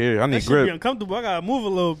 Okay, I That need shit be grip. uncomfortable. I gotta move a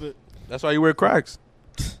little bit. That's why you wear Crocs.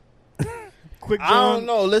 Quick I don't John.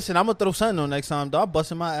 know. Listen, I'm gonna throw something on next time. Dog,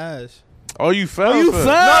 busting my ass. Oh, you fell? you for it.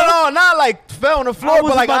 fell? No, not like fell on the floor, I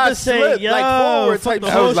was but like about I to say, slipped, yo, like forward fuck type the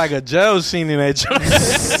That shit. was like a jail scene in that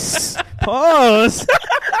joint. Pause.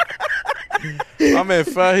 My man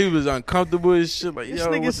fell. He was uncomfortable as shit. Like, This yo,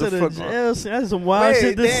 nigga what said the a fuck? jail scene. That's some wild Wait,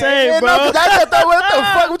 shit to damn, say, yeah, bro. No, 'cause I thought, what the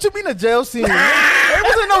fuck? What you mean a jail scene? There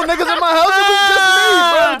wasn't no niggas in my house. It was just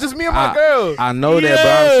me, bro. Just me and my girl. I know that, but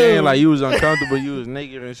I'm Yo. saying like you was uncomfortable. You was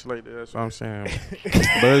naked and shit like that. That's what I'm saying.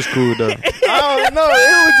 But it's cool though. I don't know.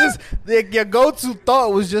 It was just your go-to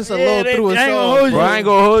thought was just a Yeah, little they- through a I ain't gonna song. hold Bro, I ain't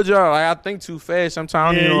gonna hold y'all. Like I think too fast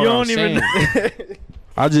sometimes. I Yeah, don't even know you what don't I'm even- saying.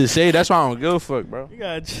 I just say that's why I don't give a fuck, bro. You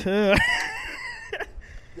gotta chill.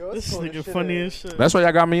 This nigga funny as shit. That's why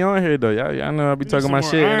y'all got me on here though. Y'all know I be Need talking some my more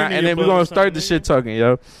shit, iron in and your then we blood gonna or start something, the shit talking,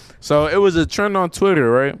 yo. So it was a trend on Twitter,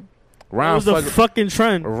 right? That Round was the fucking, fucking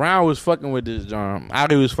trend. Round was fucking with this John.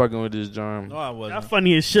 Ali was fucking with this John. No, I wasn't. That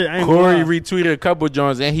funny as shit. I ain't Corey gonna lie. retweeted a couple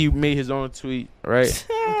Johns and he made his own tweet, right?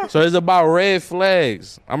 So it's about red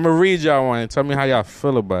flags. I'm gonna read y'all one and tell me how y'all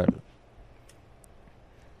feel about it.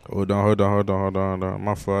 Hold on.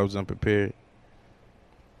 My fault, I was unprepared.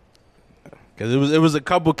 Cause it was a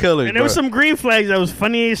couple killers. And there was bro. some green flags that was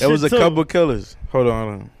funny as shit. It was a too. couple killers. Hold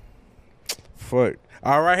on. Fuck.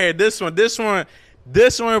 All right, here. This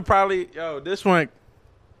one probably. Yo, this one. It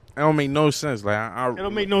don't make no sense. Like It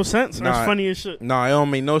don't make no sense. Nah. That's funny as shit. No, it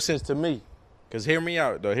don't make no sense to me. Cause hear me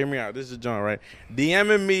out though. Hear me out. This is John, right?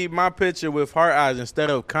 DMing me my picture with heart eyes instead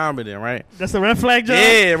of commenting, right? That's a red flag, John.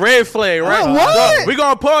 Yeah, red flag, right? Oh, what? We're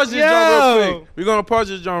gonna pause this Yo. John real quick. We're gonna pause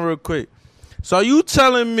this John real quick. So you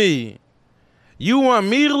telling me you want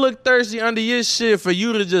me to look thirsty under your shit for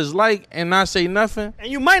you to just like and not say nothing? And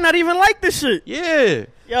you might not even like this shit. Yeah.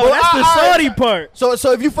 Yo, Well, that's the I- salty part. So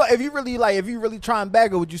if you really try and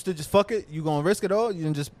bag it, would you still just fuck it? You gonna risk it all? You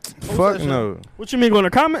can just post Fuck that shit? no. What you mean going to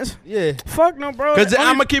comments? Yeah. Fuck no, bro. Cause Only-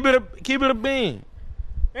 I'm gonna keep it a bean.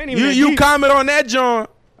 ain't even that You deep. comment on that John.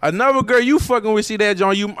 Another girl you fucking with see that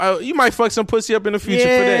John. You might fuck some pussy up in the future for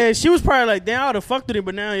Yeah, that. she was probably like, damn, I would have fucked with it,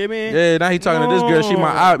 but now, yeah, man. Yeah, now he talking to this girl. She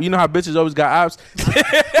my No. op. You know how bitches always got ops.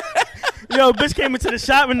 Yo, bitch came into the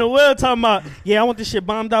shop in the well talking about, yeah, I want this shit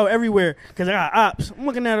bombed out everywhere because I got ops. I'm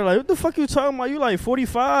looking at her like, what the fuck you talking about? You like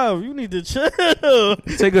 45. You need to chill.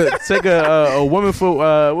 Take a woman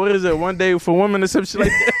for what is it? One day for women or some shit like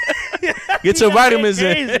that. Get your He got vitamins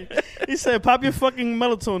crazy. in. He said, pop your fucking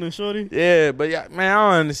melatonin, shorty. Yeah, but yeah, man,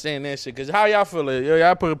 I don't understand that shit. Cause how y'all feel it? Yo,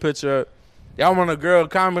 y'all put a picture up. Y'all want a girl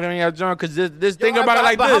comment on y'all John? Cause this think about it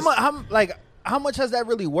like but this. How much has that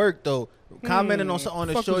really worked though? Commenting on the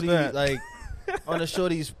fuck was shorty, that? like on the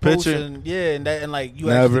shorty's post, Picture. and and like you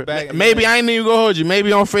Never. actually back. Maybe I ain't even gonna hold you.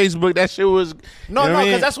 Maybe on Facebook that shit was. No, you know what I mean?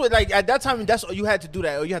 because that's what like at that time that's you had to do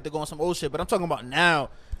that, or you had to go on some old shit. But I'm talking about now.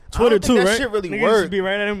 Twitter think too, that right? shit really niggas work. just be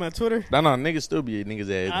right at him on Twitter. No, niggas still be niggas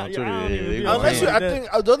ass on Twitter. I don't even They be be on Unless playing. you, I that.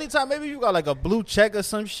 think the only time maybe you got like a blue check or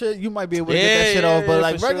some shit, you might be able to get Yeah, that shit yeah, off. But yeah,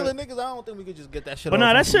 like for regular sure. niggas, I don't think we could just get that shit But off. nah,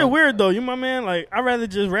 on that shit some- weird though. You my man. Like I'd rather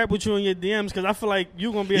just rap with you in your DMs because I feel like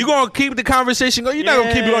you gonna be. You gonna keep the conversation going? You're not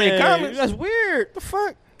gonna keep it on your Yeah, comments. That's weird. The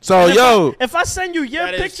fuck. So And yo, if I send you your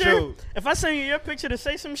That is picture, true. if I send you your picture to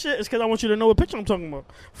say some shit, it's because I want you to know what picture I'm talking about.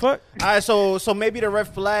 Fuck. All right, so maybe the red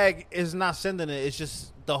flag is not sending it. It's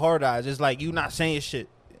just the hard eyes. It's like you not saying shit.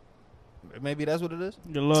 Maybe that's what it is.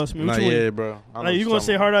 You lost me. nah, What you yeah, want? bro. I know Like what you you're gonna talking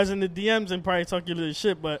say about. hard eyes in the DMs and probably talk your little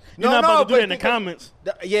shit, but you're No, not about no, to do it but in the because- comments.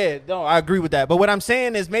 Yeah, no, I agree with that. But what I'm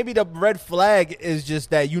saying is maybe the red flag is just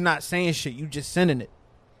that you not saying shit. You just sending it.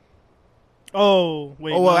 Oh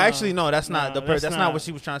wait. Oh well, nah. actually no, that's not Nah, the. That's that's not what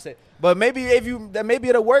she was trying to say. But maybe if you, that maybe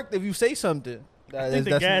it'll work if you say something. I think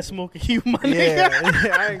the gas smoking you, my Yeah,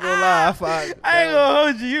 nigga. I ain't gonna lie. I ain't gonna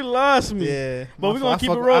hold you. You lost me. Yeah, But we gonna keep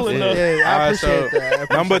it fuck- rolling, I, though. Yeah, I Alright, so, appreciate that. I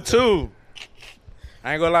appreciate Number that. 2.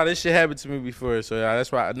 I ain't gonna lie, this shit happened to me before, so yeah,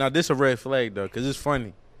 that's why. No, this a red flag though, cause it's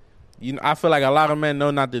funny. You know, I feel like a lot of men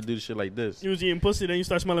know not to do shit like this. You was eating pussy, then you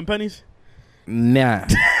start smelling pennies. Nah,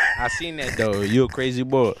 I seen that though. You a crazy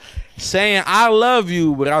boy. Saying I love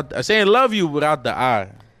you without saying love you without the I.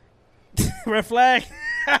 Red flag.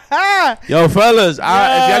 Yo, fellas, if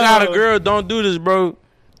y'all got a Yo. girl, don't do this, bro.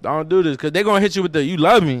 Don't do this, cause they gonna hit you with the "you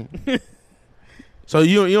love me." So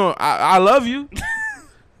you don't. I love you.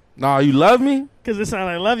 No, you love me. Cause it sound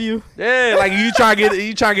like love you. Yeah, like you trying to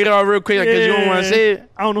get it all real quick, like, cause you don't want to say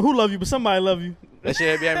it. I don't know who love you, but somebody love you. That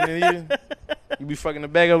shit be happening to you. You be fucking the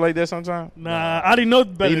bag up like that sometimes. Nah, I already know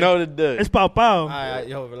better. You know the. It's pow pow. All right,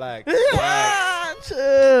 yo, relax. Relax. Ah,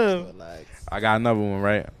 chill. Relax. I got another one,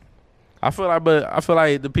 right? I feel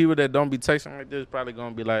like the people that don't be texting like this probably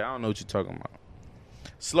gonna be like, I don't know what you're talking about.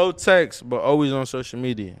 Slow text, but always on social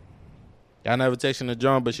media. Y'all never texting the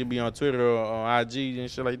John, but she be on Twitter or on IG and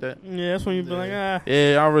shit like that. Yeah, that's when you be like,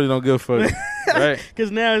 Yeah, I really don't give a fuck, right? Cause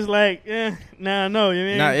now it's like, now I know, you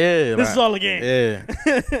mean? Nah, yeah, This like, is all a game. Yeah.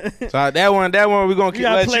 So that one we gonna You keep.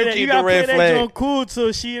 gotta Let play you that. keep You the gotta play red that flag. joint cool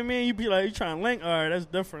till she and me. You be like, you trying to link? All right, that's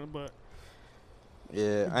different. But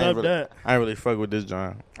Yeah, I dub ain't, really, that. I ain't really fuck with this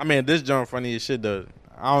John. I mean, this John funny as shit though.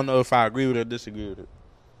 I don't know if I agree with it or disagree with it.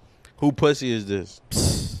 Who pussy is this?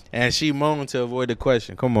 And she moaned to avoid the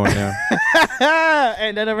question. Come on now.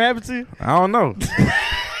 Ain't that ever happened to you? I don't know.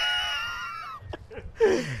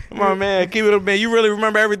 Come on, man. Keep it a bean. You really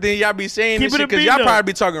remember everything y'all be saying Keep and it shit? a Because bean, y'all though.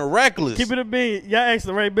 probably be talking reckless. Keep it a bean. Y'all ask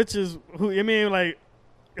the right bitches. Who I mean, like,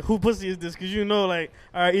 who pussy is this? Because you know, like,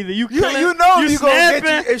 all right, either you killing, You know you you gonna snapping,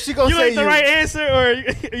 get you if she gonna you say like the you. right answer, or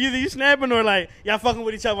either you snapping or like y'all fucking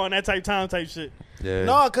with each other on that type shit. Yeah.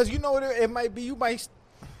 No, because you know what it might be. You might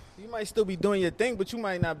still be doing your thing, but you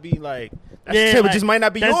might not be like. That's Yeah, shit, but like, just might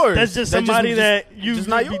not be That's, yours. that's just somebody that you just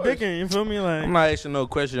not be yours. dicking. You feel me? Like I'm not asking no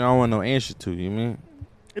question I don't want no answer to. You mean?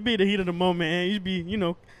 it be the heat of the moment, and you be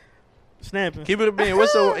snapping. Keep it a bean.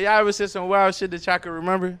 What's y'all ever said some wild shit that y'all can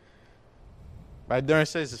remember? Like during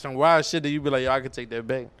sex, some wild shit that you be like, yo, I can take that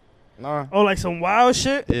back. No. Oh, like some wild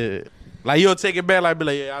shit. Yeah. Like you'll take it back, like be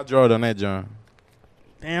like, yeah, I'll draw it on that John.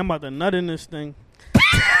 Damn, I'm about to nut in this thing.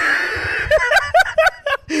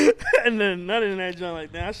 And then nut in that joint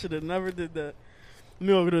like that. I should have never did that. Let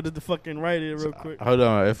me over to the fucking right here real quick. Hold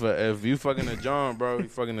on. If you fucking a John, bro, you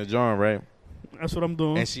fucking a John, right? That's what I'm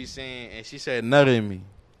doing. And she said nut in me.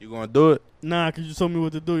 You gonna do it? Nah, cause you told me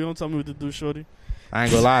what to do. You don't tell me what to do, shorty. I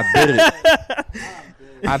ain't gonna lie, I did it.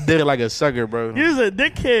 I did it like a sucker, bro. You was a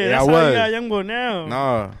dickhead. Yeah, That's I how you was. got a young boy now.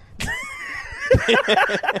 No.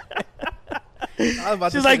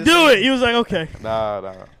 She's like, do it. He was like, okay.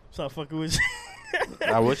 Nah. Stop fucking with you.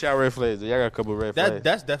 Nah, what's y'all red flags? Y'all got a couple red flags.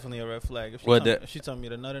 That's definitely a red flag. If she, What tell, that- if she tell me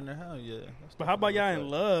to nut in her house, yeah. But how about y'all in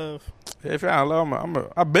love? If y'all in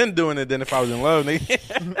love, I've been doing it then if I was in love,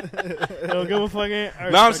 nigga. Don't give a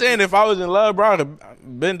fucking. No, I'm saying if I was in love, bro, I'd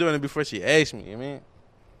have been doing it before she asked me, you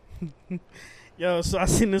mean? Yo, so I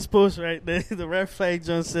seen this post right there. The red flag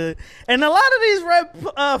John said, and a lot of these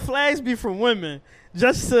red flags be from women.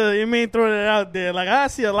 Just to, you mean, throw that out there. Like I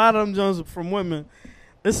see a lot of them Jones from women.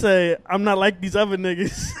 They say I'm not like these other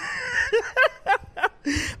niggas.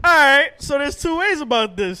 All right, so there's two ways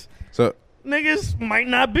about this. So Niggas might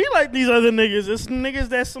not be like these other niggas. It's niggas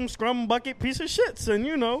that's some scrum bucket piece of shits, and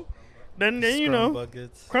then you know,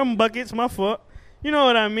 buckets. crumb buckets. My fault. You know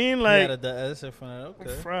what I mean? You Like added the S in front of it.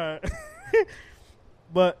 Okay. fried.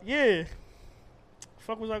 But yeah,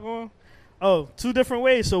 fuck was I going? Oh, two different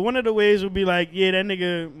ways. So one of the ways would be like, yeah, that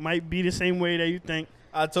nigga might be the same way that you think.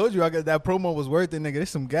 I told you I got that promo was worth it, nigga. There's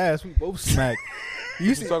some gas. We both smacked. You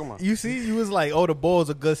you talking about? You see, you was like, oh, the Bulls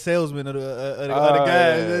a good salesman of the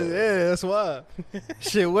guys. Yeah, that's why.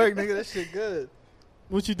 Shit work, nigga. That shit good.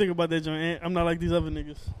 What you think about that joint? Ant? I'm not like these other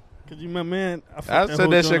niggas. Cause you my man. I fucked said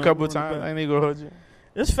that shit a joint couple up times. back. I ain't even gonna hold you.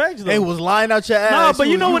 It's facts though. They was lying out your ass. Nah, but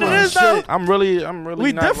you know what it is though. I'm really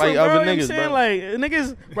We not different, like bro. other You know what I'm niggas, saying? bro. Like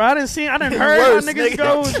niggas, bro. I didn't heard Worse, how niggas nigga.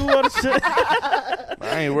 go and do all the shit.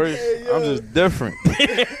 I ain't worse. I'm just different.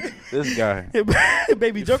 This guy,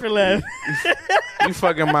 Baby Joker laugh. you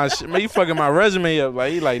fucking my shit, man. You fucking my resume up.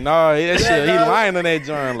 Like he like, nah, that shit. He lying on that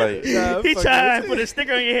joint. Like, Nah, He fuck tried it. to put a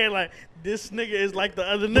sticker on your head like this nigga is like the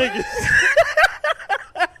other niggas.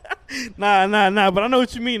 Nah. But I know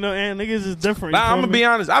what you mean, though. And niggas is different. nah, I'm gonna be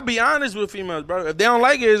honest. I'll be honest with females, bro. If they don't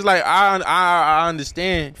like it, it's like I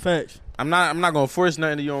understand. Facts. I'm not gonna force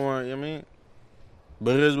nothing that you don't want. You know what I mean?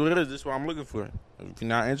 But it is what it is. This is what I'm looking for. If you're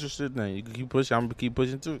not interested, then you can keep pushing. I'm gonna keep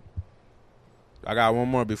pushing too. I got one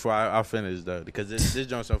more before I finish though, because this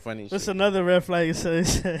joint's so funny. That's Shit. another red flag. It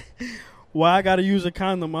say, why I gotta use a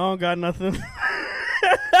condom? I don't got nothing.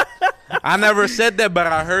 I never said that, but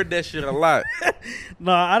I heard that shit a lot.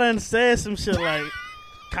 No, I done said some shit like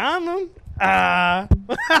condom. Right.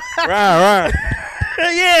 Right.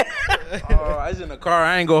 Yeah. Oh, I was in the car.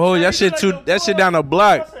 I ain't gonna hold you. That shit too. That shit down the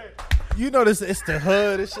block. You know this. It's the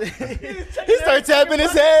hood and shit. He started tapping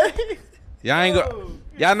his head. Y'all ain't go.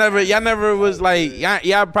 Y'all never was like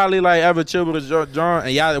y'all probably like ever chill with a John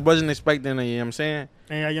and y'all wasn't expecting it. You know what I'm saying?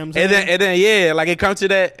 And, you know what I'm saying? And then yeah, like it comes to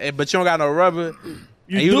that, but you don't got no rubber.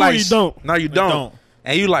 You and do like, or you don't? No, you don't. don't.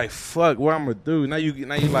 And you like, fuck, what I'm gonna do? Now you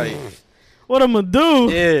like, What I'm gonna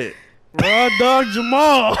do? yeah. Raw dog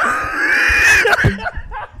Jamal.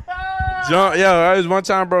 John, yo, it was one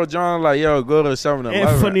time, bro. John like, yo, go to 7-Eleven.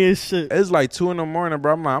 And funny as shit. It's like 2 a.m,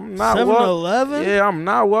 bro. I'm like, I'm not 7-Eleven? Yeah, I'm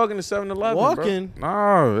not walking to 7-Eleven. Walking? Bro.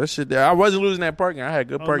 No, that shit there. I wasn't losing that parking. I had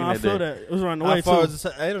good Oh, parking no, I that feel day. that. It was around the How way far too. is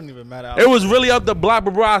it? It don't even matter. It was really up the block,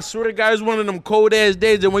 but bro, I swear to God, it's one of them cold ass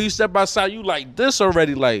days. And when you step outside, you like this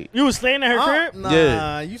already, like. You was staying at her crib? Nah,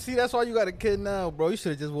 Yeah. you see, that's why you got a kid now, bro. You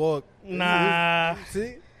should have just walked. Nah.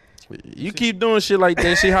 See? You keep doing shit like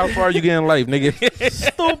that. See how far you get in life, nigga.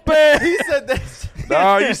 Stupid. He said that.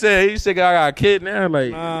 No, you said I got a kid now.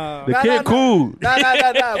 Like Nah. the Nah, kid nah, cool, Nah. But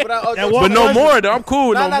That but walk- no was- more though. I'm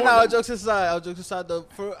cool. Nah, no more. all though. jokes aside, though.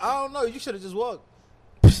 I don't know. You should have just walked.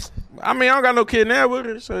 I mean, I don't got no kid now with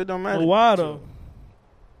her, so it don't matter. But why though?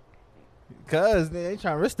 Cause they ain't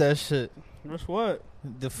trying to risk that shit. That's what?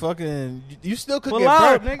 The fucking you still could Well, get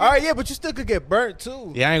loud, burnt. nigga. All right, yeah, but you still could get burnt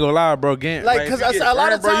too. Yeah, I ain't gonna lie, bro. Again, Like, cause if you get a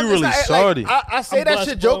lot of burned, times bro, you really it's salty. like, I say I'm that blessed,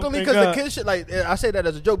 shit bro. jokingly Thank because the God. kid shit, like, I say that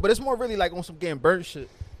as a joke, but it's more really like on some getting burnt shit.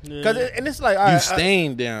 Yeah. Cause and it's like, all You right,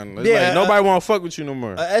 stained down. It's yeah, like, nobody want to fuck with you no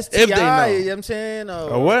more. a STI, if they know. you know what I'm saying?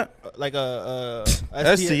 A what? Like a STI.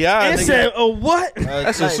 It nigga. said, what?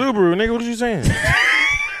 That's a Subaru, nigga. What you saying?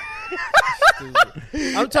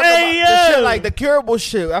 I'm talking Hey, about the yo. shit like the curable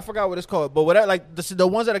shit. I forgot what it's called, but whatever, like the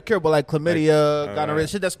ones that are curable, like chlamydia, Like, gonorrhea,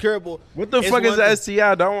 shit that's curable. What the It's fuck is one a thing-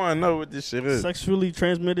 STI? I don't want to know what this shit is. Sexually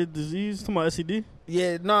transmitted disease. Talking about STD.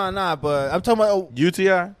 Yeah, nah, but I'm talking about.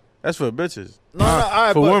 UTI? That's for bitches. No, all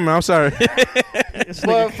right, for but- women, I'm sorry. This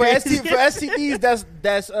But nigga for crazy. STDs,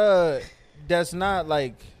 that's not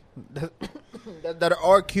like that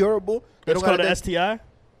are curable. They It's don't called gotta- an STI.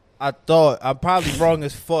 I thought I'm probably wrong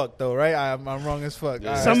as fuck though, right? I'm wrong as fuck. Yeah.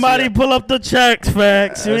 All right. Somebody pull up the checks,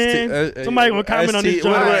 facts, man. ST Somebody will comment on this ST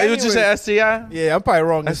joint. What you say, STI? Yeah, I'm probably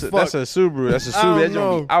wrong That's as a, fuck. that's a Subaru. That's a I Subaru. That don't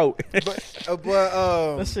joint be out.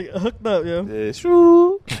 but That shit hooked up, yo. Yeah,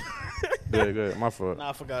 shoo. Good. My fault. nah,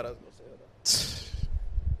 I forgot. I was gonna say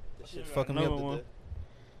that. Shit fucking me Another up one.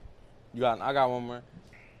 today. I got one more.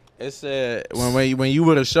 It said when you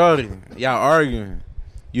with a shorty, y'all arguing,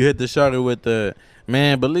 you hit the shorty with the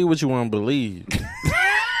man. Believe what you want to believe. you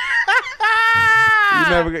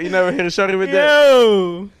never hit a shorty with that.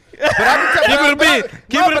 Yo. But I be Keep it a bean.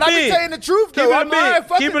 Keep it a I be bean. telling the truth Keep though. it a I'm lying.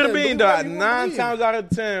 bean. Keep it a bean, dog. Believe what you 9 believe. times out of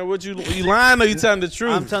 10, what you lying or you telling the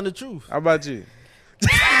truth? I'm telling the truth. How about you?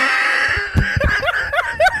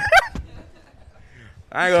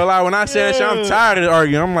 I ain't gonna lie. When I say that shit, I'm tired of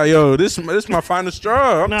arguing. I'm like, yo, this my final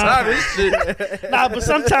straw. I'm Nah. tired of this shit. Nah, but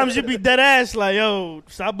sometimes you be dead ass like, yo,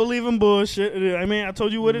 stop believing bullshit. I mean, I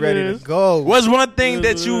told you what it Ready is. to go. What's one thing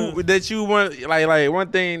that you want like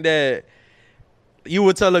one thing that you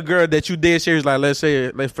would tell a girl that you did serious, like let's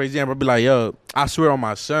for example, be like, yo, I swear on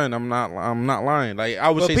my son, I'm not lying. Like I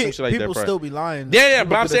would But say some shit like that. people Bro. still be lying. Yeah, People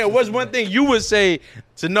but I'm do that saying, shit what's to one me. thing you would say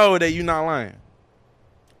to know that you're not lying?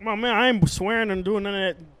 My man, I ain't swearing and doing none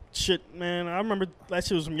of that shit, man. I remember that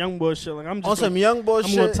shit was some young boy shit. Like I'm just On some gonna, young boy I'm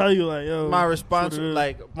shit. gonna tell you like, yo. My that's response, what it is.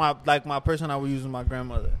 like my person I was using my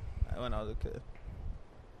grandmother when I was a kid.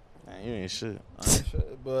 Man, you ain't shit.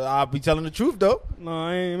 But I'll be telling the truth though. No,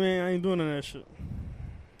 I ain't doing none of that shit.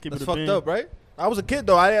 Keep That's it a fucked bean. up, right? I was a kid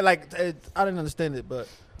though. I didn't understand it, but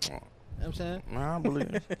you know what I'm saying. Nah, I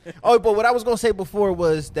believe it. Oh, but what I was gonna say before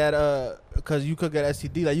was that because you could get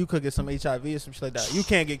STD, like you could get some HIV or some shit like that. You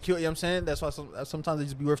can't get cured. You know what I'm saying? That's why sometimes it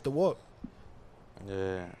just be worth the walk.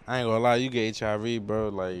 Yeah, I ain't gonna lie. You get HIV, bro.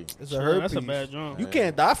 Like, It's a herpes. That's a bad job. You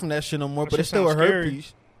can't die from that shit no more, That but shit it's still a sounds scary.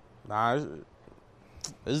 herpes. nah,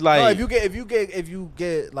 it's like, No, if you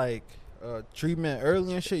get like treatment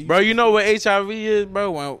early and shit, bro. You know what HIV is,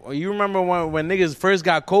 bro? When you remember when niggas first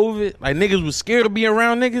got COVID, like niggas was scared to be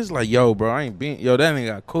around niggas. Like, yo, bro, I ain't been. Yo, that nigga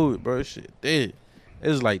got COVID, bro. Shit, dead.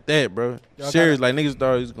 It's like that, bro. Y'all Serious, like niggas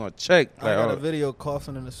thought he was gonna check. I Like, got a oh, video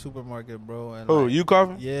coughing in the supermarket, bro. And who like, you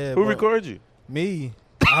coughing? Yeah. Who bro. recorded you? Me.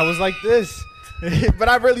 I was like this, but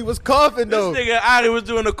I really was coughing though. This nigga Adi was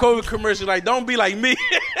doing a COVID commercial. Like, don't be like me.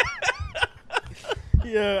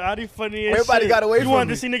 Yeah, Adi funny as Everybody shit. got away You from wanted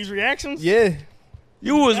me. to see niggas' reactions? Yeah.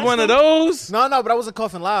 You was That's one of him? those. No, but I wasn't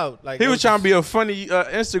coughing loud. Like He it was trying to just- be a funny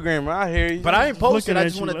Instagrammer. I hear you. But I ain't posted. Looking I at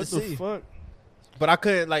just you, wanted to what the see. fuck? But I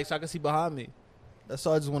couldn't so I could see behind me. That's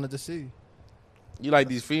all I just wanted to see. You like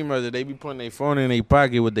these females that they be putting their phone in their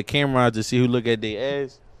pocket with the camera out to see who look at their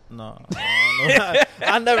ass. No,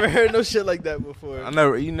 I never heard no shit like that before.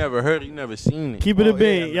 You never heard it, you never seen it. Keep it Oh, a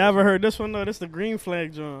bean. yeah, Y'all ever heard this one? No, this the green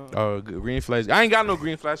flag John. Oh, good. Green flags. I ain't got no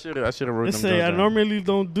green flag. I should have wrote Let's them say joints I down. normally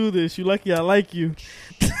don't do this. You lucky I like you.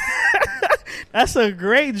 That's a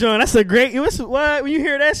great John. That's a great. What when you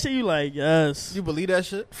hear that shit, you like yes. You believe that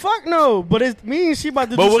shit? Fuck no, but it means she about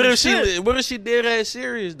to. But do what some if shit. what if she did that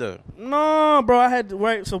serious though? No, bro, I had to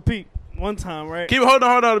right. So Pete, one time, right? Hold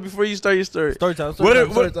on before you start your story. Story time. What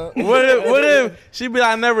if she be like,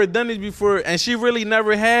 I never done this before, and she really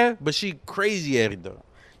never have, but she crazy at it though.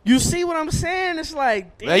 You see what I'm saying? It's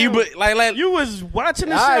like, damn, Like you you was watching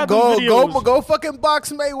this All shit. right, I do videos. go fucking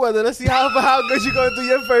box Mayweather. Let's see how good you gonna do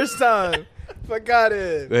your first time. Fuck out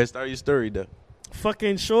it. Go ahead, start your story though.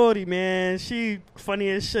 Fucking shorty, man. She funny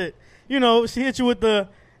as shit. You know, she hit you with the,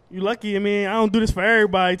 you lucky. I mean, I don't do this for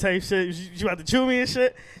everybody type shit. She about to chew me and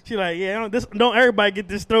shit. She like, yeah, don't everybody get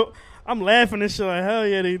this throat. I'm laughing and shit like, hell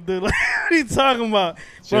yeah, they do. Like, what are you talking about?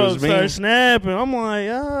 She Bro, was mean. start snapping. I'm like,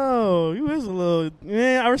 yo, you is a little,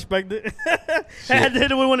 yeah, I respect it. I had to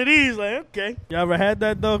hit it with one of these. Like, okay. You ever had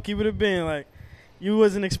that though? Keep it a bean. Like, you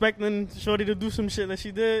wasn't expecting shorty to do some shit that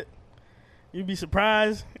she did. You'd be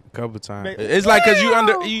surprised. A couple times. Ba- It's like cause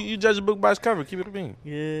you judge a book by its cover. Keep it a bean.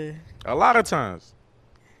 Yeah. A lot of times.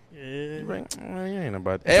 Yeah. You right. You ain't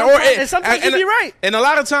about And that. sometimes you be right. And a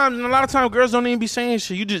lot of times, girls don't even be saying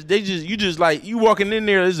shit. You just like you walking in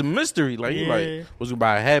there. It's a mystery. Like you Yeah. like what's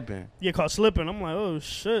about to happen. Get caught slipping. I'm like, oh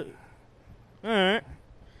shit. All right.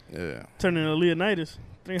 Yeah. Turning to Leonidas.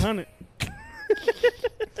 300.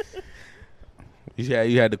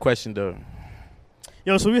 You had the question though.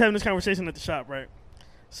 Yo, so we having this conversation at the shop, right?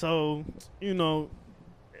 So, you know,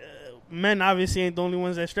 men obviously ain't the only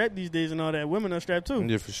ones that strap these days and all that. Women are strapped too.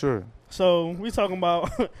 Yeah, for sure. So we talking about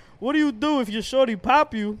what do you do if your shorty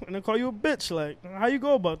pop you and then call you a bitch? Like, how you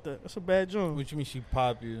go about that? That's a bad joint. What you mean she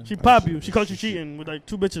pop you? She pop you. She caught you cheating with like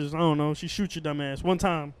two bitches. I don't know. She shoot your dumb ass one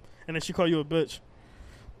time and then she call you a bitch.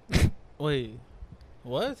 Wait.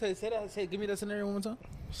 What? Say that. Give me that scenario one more time.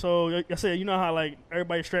 So I said, you know how like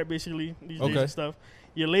everybody strapped basically these days Okay. and stuff.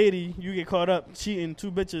 Your lady, you get caught up cheating two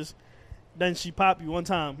bitches, then she pop you one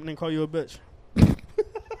time and then call you a bitch.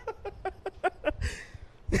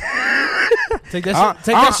 Take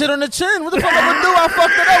that shit on the chin. What the fuck I'm gonna do? I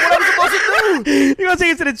fucked it up. What I'm supposed to do? You gonna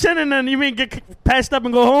take it to the chin and then you mean get passed up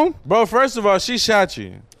and go home? Bro, first of all, she shot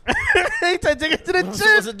you. He said take it to the What I'm chin.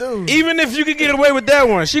 supposed to do? Even if you could get away with that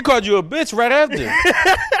one, she called you a bitch right after.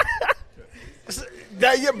 Bro,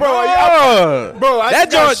 I That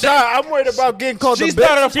just got joint- shot. I'm worried about getting called She a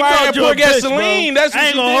started a bitch. fire and you a poured bitch, gasoline. bro. That's what I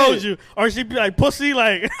ain't she gonna did. hold you. Or she be like pussy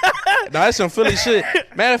like Nah, that's some Philly shit.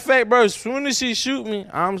 Matter of fact, bro, as soon as she shoot me,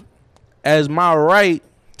 I'm as my right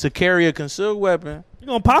to carry a concealed weapon. you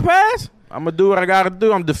gonna pop her ass? I'm gonna do what I gotta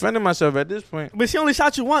do. I'm defending myself at this point. But she only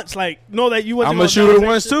shot you once. Like know that you wasn't I'm gonna shoot do her that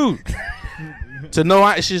once shit. too. To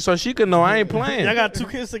know so she can know I ain't playing. Y'all got two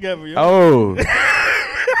kids together. Yo. Oh,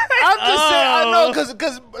 I'm just saying. I know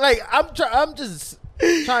because like I'm just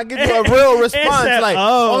trying to give you a real response. said, Like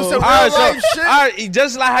oh. on some real all right, life shit. all right.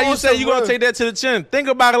 Just like how you On say some you gonna real- take that to the chin. Think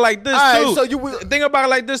about it like this All right, too. so you will- think about it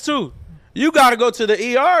like this too. You gotta go to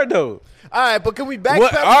the ER though. All right, but can we backpedal?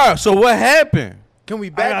 What? All right. So what happened? Can we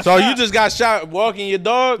got back? So shot. you just got shot walking your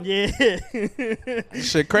dog? Yeah.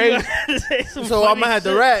 Shit crazy. So I'm gonna have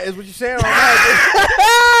to rat. Is what you saying? Or I'm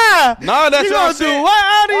gonna have No, that's You what I'm gonna do saying. what,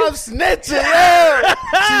 Audi? I'm snitching,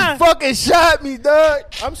 yeah. She fucking shot me, dog.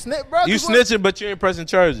 I'm snitch, bro. You 'cause what- snitching, but you ain't pressing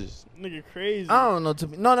charges. Nigga crazy. I don't know.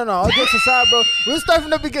 No. I'll get to side, bro. Let's start from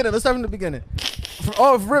the beginning. From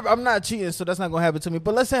off rip, I'm not cheating, so that's not gonna happen to me.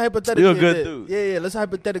 But let's say hypothetically, You're a good it did. dude. Yeah. Let's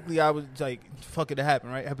hypothetically, I was like, fuck it, to happen,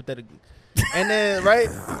 right? Hypothetically, and then right,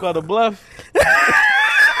 You call the bluff.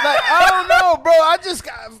 like I don't know, bro. I just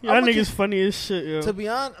got. Y'all I'ma niggas funny as shit, yo. To be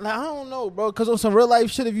honest, like I don't know, bro. Cause on some real life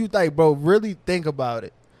shit, if you like, bro, really think about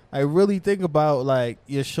it. Like really think about like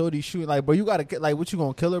your shorty shooting. Like, bro, you gotta get like what you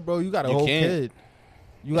gonna kill her, bro? You got a You whole can't. kid.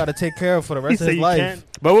 You gotta take care of for the He rest of said his you life. can't.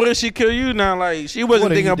 But what if she kill you now? Like she wasn't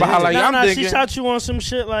What if thinking you about how did? like Nah, I'm she thinking. shot you on some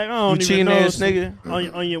shit like I You don't even cheating know. ass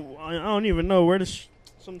nigga. On your, I don't even know where this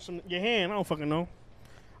some your hand. I don't fucking know.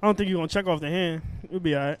 I don't think you gonna check off the hand. You'll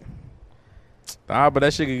be alright. Ah, but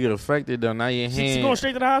that shit could get affected though. Now your She's hand. going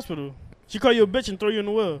straight to the hospital. She call you a bitch and throw you in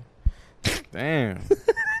the well. Damn.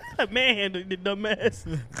 Manhandled the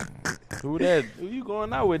dumbass. Who that? Who you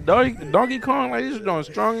going out with? Donkey Kong? Like this doing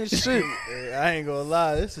strong as shit. I ain't gonna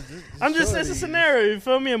lie. This I'm just it's a scenario. You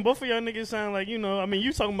feel me? And both of y'all niggas sound like I mean,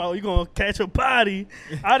 you talking about you gonna catch a body.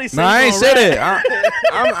 No, I ain't say that.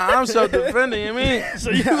 I'm self-defending. You mean?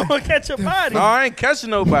 So you gonna catch a body? No, I ain't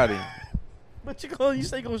catching nobody. But you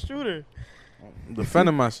say you gonna shoot her I'm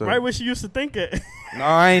defending myself. right where she used to think at. No,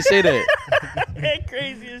 I ain't say that. That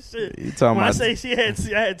crazy as shit. You talking When I about? say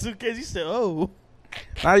I had 2 kids, you said, oh.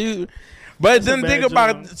 Now you. But That's a then think bad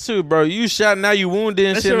about job. it too, bro. You shot, now you wounded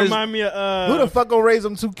and That shit. shit and it's- remind me of Who the fuck gonna raise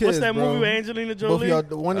them 2 kids? what's that bro? movie with Angelina Both of Jolie? y'all,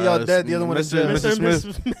 one of y'all dead, the other one is Mr. dead. Mr.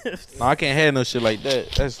 Smith. Smith. No, I can't have no shit like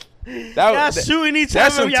that. That's Y'all that, shooting each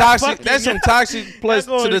that's other. some y'all toxic. fucking, That's some y'all- toxic plus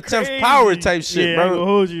y'all to the going 10th crazy. power type shit, Yeah, I ain't bro. gonna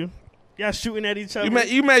hold you. Y'all shooting at each other.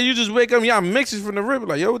 You mad? You just wake up, y'all mixes from the rip.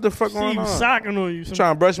 Like, yo, what the fuck See going you on? socking on you. Some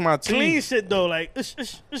Trying to brush my clean teeth. shit though, like ish,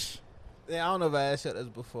 ish, ish. Yeah, I don't know if I asked you this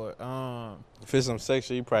before. If it's some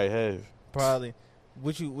sexual, you probably have. Probably.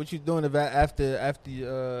 What you doing if after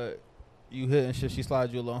you hit and shit? She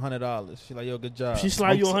slides you a little $100. She like, yo, good job. She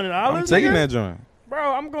slide you $100. I'm taking that joint.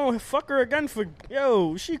 Bro, I'm gonna fuck her again for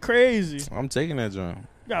she crazy. I'm taking that joint.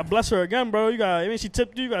 You gotta bless her again, bro. I mean, she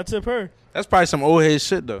tipped you. You gotta tip her. That's probably some old head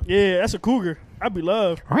shit though. Yeah, that's a cougar. I'd be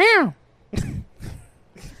loved.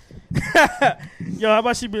 Yo, how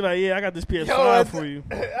about she be like, yeah, I got this PS5 for you.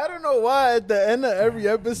 I don't know why at the end of every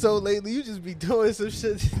episode lately you just be doing some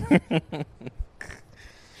shit.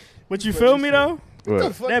 But you feel me though? What the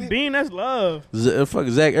What? fuck That bean, that's love. Fuck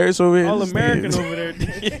Zach Ertz over here. All This American nigga- over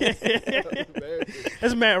there.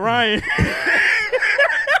 That's Matt Ryan.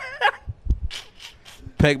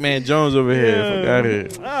 Pac-Man Jones over here. Fuck out here.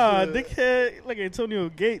 Ah, dickhead. Like Antonio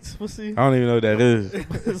Gates. Pussy. I don't even know what that is.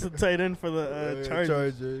 It's a tight end for the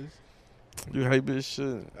Chargers. You hype as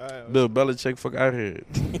shit. Alright, Bill Belichick, fuck out here.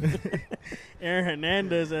 Aaron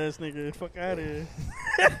Hernandez ass nigga. Fuck out of here.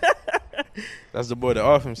 That's the boy that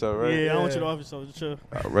off himself, right? Yeah, I want you to Yeah. office so chill.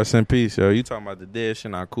 Rest in peace, yo. You talking about the dead shit,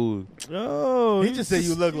 not cool. Oh, He just said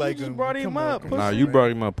you look like just him. brought him Come on, up. come on. Nah, pussy. you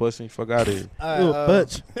brought him up, pussy. Fuck out of here. You a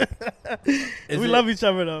bitch. We love each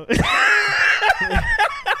other though.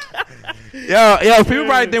 Yo, people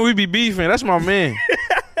probably think we be beefing. That's my man.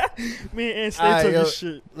 Me and Stay Alright, took yo. this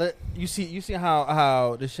shit. You see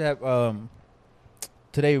how the chef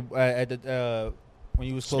today at the when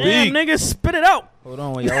you was closing. Damn, nigga, spit it out. Hold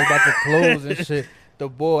on, when y'all was about to close and shit. The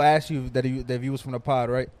boy asked you that he was from the pod,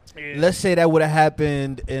 right? Yeah. Let's say that would have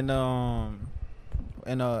happened in a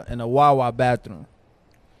Wawa bathroom.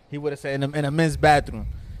 He would have said in a men's bathroom.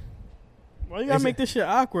 Why you gotta Is make this shit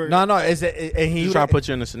awkward? No, is it? And he He trying to put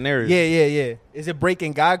you in a scenario. Yeah. Is it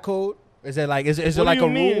breaking God code? Is it like is What there like do a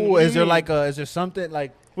you mean? rule? What do Is you there mean? like is there something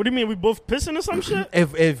like What do you mean? We both pissing or some shit?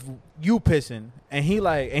 if you pissing and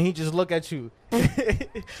he just look at you?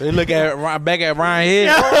 They look at back at Ryan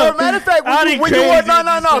Head. Or matter of fact, I when didn't you walk, crazy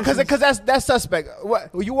no, decisions. because that's suspect.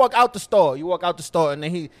 When you walk out the store, and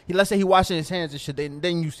then he let's say he washing his hands and shit.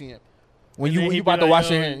 Then you see him when And you then when he you be about to like, wash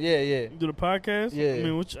yo, your hands. Yeah. You do the podcast? Yeah. I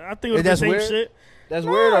mean, I think And it was the that's same weird? shit. That's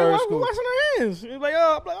Nah, weird. Or why it's we cool. washing our hands? He's like,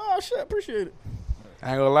 oh, I'm like, oh shit, appreciate it.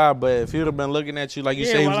 I ain't gonna lie, but if he'd have been looking at you like you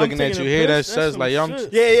Yeah, say he was while I'm looking at taking you a here, piss, that that's says some like, yo, I'm,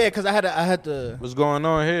 shit. Yeah, because I had to. what's going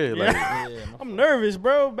on here? Like, Yeah. Yeah, I'm nervous,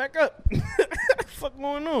 bro. Back up. Fuck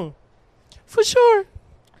going on? for sure.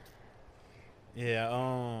 yeah.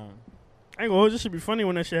 I ain't gonna hold. This should be funny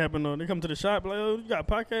when that shit happen though. They come to the shop like, oh, you got a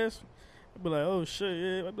podcast? I'd be like, oh shit,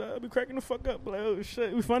 yeah. I'd be cracking the fuck up. Be like, oh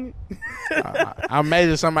shit, we funny. I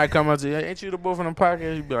imagine somebody come up to you, ain't you the boy from the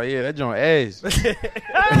podcast? You be like, yeah, that joint ass.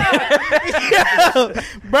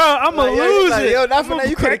 Bro, I'm a loser. Like, yo, not for I'ma that.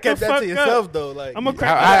 You could have crack kept the that to fuck yourself up. though. Like, I'm a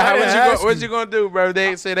crack. What you gonna do, bro?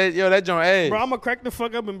 They say that, yo, that joint ass. Bro, I'm gonna crack the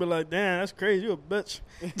fuck up and be like, damn, that's crazy. You a bitch.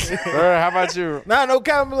 Bro, how about you? Nah, no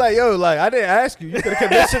cap. I'm like, yo, like I didn't ask you. You could have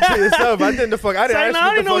kept that shit to yourself. I didn't Say, ask no, I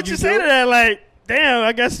you didn't know what what the you fuck say you to do. that. Like, damn,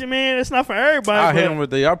 I guess, man, it's not for everybody. I hit but- him with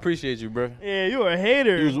the. I appreciate you, bro. Yeah, you a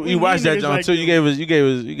hater. You watched that joint too. You gave us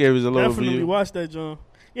a little Definitely view. watched that joint.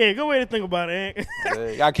 Yeah, good way to think about it. Ain't?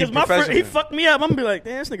 Yeah, gotta keep Cause my friend, professional. he fucked me up. I'm gonna be like,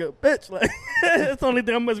 damn, this nigga a bitch. Like, that's the only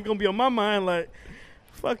thing I'm gonna be on my mind. Like,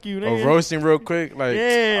 fuck you, Oh, nigga. roasting real quick, like,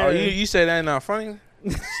 Yeah. oh, you said that ain't not funny?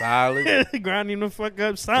 Solid. Grinding the fuck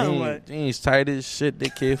up, sound like. Jeans tight as shit. They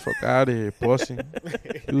kid fuck out of here, pussy.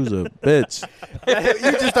 You was a bitch.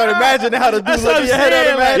 You just started imagining how the dude That's look what in your I'm head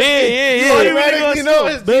saying, like- automatically. Yeah. You really automatically gonna know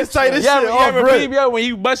see his jeans tight as Yeah, shit. you Off ever rip. peep, yo, when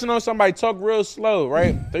you busting on somebody, talk real slow,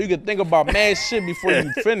 right? So you can think about mad shit before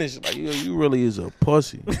you finish. Like, yo, you really is a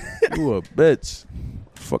pussy. You a bitch.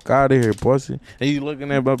 Fuck out of here, pussy. And you looking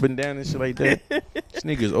at him up and down and shit like that. This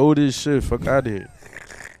nigga's old as shit. Fuck out of here.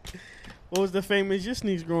 What was the famous? Your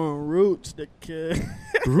sneaks growing roots. The kid.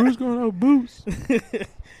 Who's going out boots?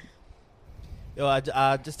 Yo,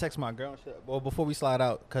 I just text my girl and shit. Well, before we slide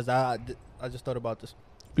out, cause I just thought about this.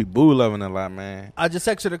 Be boo loving a lot, man. I just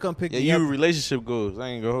texted her to come pick Yeah, me you up. relationship goals. I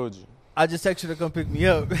ain't gonna hold you. I just texted her to come pick me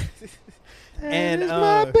up. And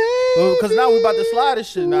because now we about to slide this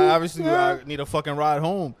shit. Now obviously I need a fucking ride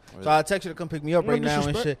home, so I texted her to come pick me up No right now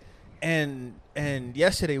and shit. disrespect. And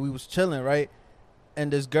yesterday we was chilling, right?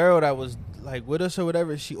 And this girl that was like with us or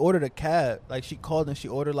whatever, she ordered a cab. Like she called and she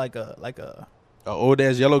ordered like a A old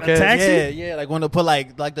ass yellow cat. taxi? yeah, like want to put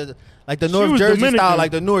like the She North was Jersey Dominican. style,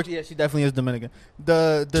 like the Newark. Yeah, she definitely is Dominican.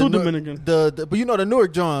 The Too Nor- Dominican. The but you know the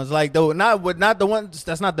Newark Johns, like the not the ones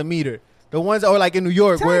that's not the meter. The ones that are like in New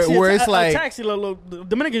York where it's like taxi, little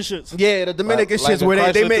Dominican shits. yeah, the Dominican Like shits the where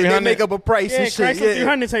they Chrysler they 300? make up a price Yeah, and shit. Chrysler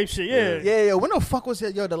 300 type shit. Yeah. Yeah, when the fuck was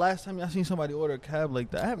it? Yo, the last time y'all seen somebody order a cab like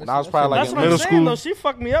that? I haven't When I was seen that probably shit. like That's in what I'm middle saying, school. though. She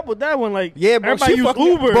fucked me up with that one. Like, Yeah, bro. everybody She used fucked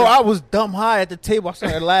me- Uber. Bro, I was dumb high at the table. I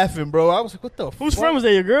started laughing, bro. I was like, what the Whose fuck? friend was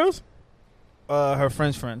that? Your girl's? Her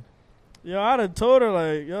friend's friend. Yo, I'd have told her,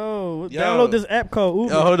 like, yo, Yo. download this app called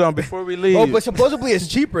Uber. Yo, hold on before we leave. Oh, but supposedly it's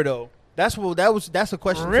cheaper though. That's a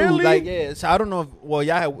question too. Really? Like, yeah. So I don't know.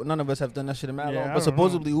 None of us have done that shit in mad Yeah, long. I But don't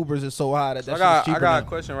supposedly Ubers is so high that So that I shit's cheaper. got a now.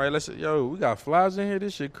 question, right? We got flies in here.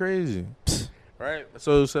 This shit crazy, right?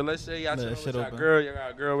 So let's say y'all Man, chilling shit with y'all open. girl, y'all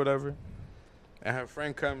got a girl, whatever, and her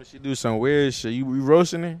friend come and she do some weird shit. You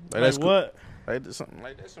roasting her? Like, that's cool. what? Like something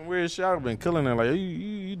like that's some weird shit. I've been killing her. Like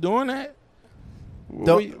you doing that?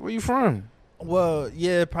 Don't- Where you from? Well,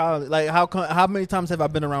 yeah, probably. Like, how many times have I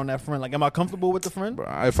been around that friend? Like, am I comfortable with the friend? Bro,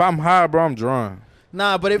 if I'm high, bro, I'm drawn.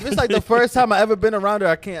 Nah, but if it's like the first time I ever been around her,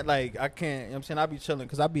 I can't. You know what I'm saying? I be chilling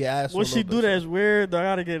because I be an asshole. What she do that's weird, though? I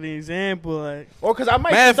gotta get an example. Like, Or because I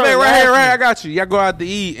might. Man, start right here, laughing. right. I got you. Y'all go out to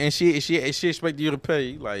eat, and she expect you to pay.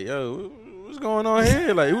 You like, yo, what's going on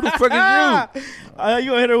here? Like, who the fuck is you? you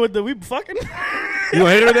gonna hit her with the we fucking? You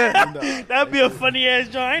gonna hit her with that? That'd be a funny ass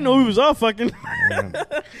joke. I ain't know we was all fucking.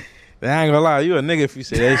 I ain't gonna lie, you a nigga if you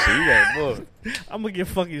say that shit. You got boy. I'm gonna get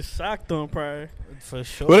fucking socked on, probably. For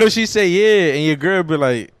sure. What if she say yeah, and your girl be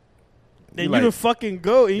like, Then you like- the fucking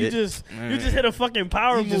go, and you Yeah. just Man. you just hit a fucking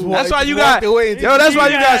power You just move. walk- that's why you walked got, away and yo, that's why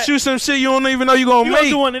you You got to got- shoot some shit you don't even know you gonna You gonna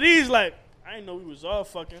make. do one of these? Like, I didn't know we was all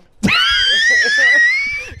fucking.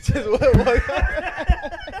 Just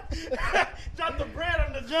Drop the bread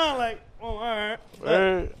on the John. Like, oh, all right.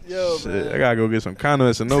 Yo, Shit, man. I gotta go get some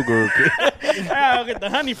condoms and no girl. I'll get the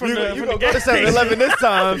honey from You the gonna from the go to gas station. 7-Eleven this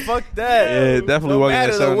time? Fuck that. Yeah, definitely No wasn't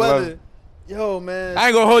matter at the 7-Eleven. weather. Yo, man. I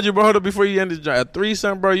ain't gonna hold you, bro. Hold up before you end this job. A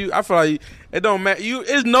threesome, bro. I feel like it don't matter.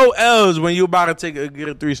 It's no L's when you about to get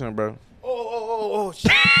a threesome, bro. Oh,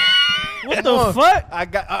 shit. What the fuck? I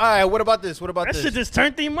got. All right. What about this? What about That this? shit just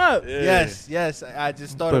turned him up. Yes. I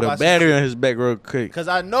just thought Put about a battery on his back real quick. because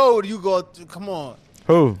I know you go. Come on.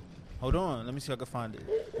 Who? Hold on. Let me see if I can find it.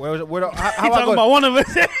 Where how He I talking go? about one of us.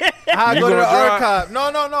 How I You go to the gonna draw- archive? No.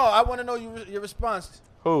 I want to know your response.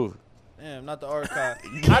 Who? Damn, not the archive.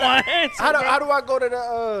 How How do I go to the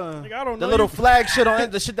Nigga, I don't the know little you. flag shit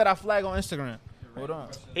on the shit that I flag on Instagram? Hold on.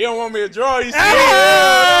 He don't want me to draw. He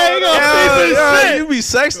Hey, you gonna freeze his shit. you be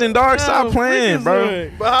sexting, dog. Stop playing,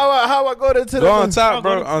 bro. But how I go to the Go on top,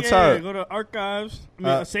 bro. On top. Go to archives. I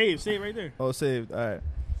mean, Uh, save right there. Oh, saved. All right.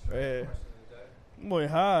 Right here. Boy,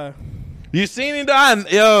 hi. You seen him, Don?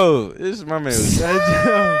 Yo, this is my man.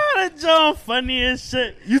 That John funny as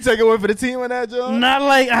shit. You taking one for the team on that, John? Not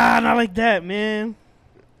like that, man.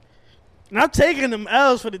 And I'm taking them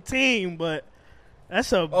L's for the team, but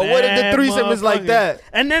that's a bad what if the threesome is like motherfucker. that?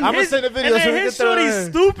 And then I'ma his, send the video and so we then his can throw it shorty's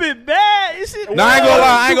in. stupid bad. You see- Nah, I ain't gonna lie.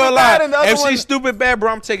 I ain't gonna Stupid bad and the lie. other If one- she's stupid bad,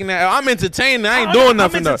 bro, I'm taking that. I'm entertaining. I ain't I'm doing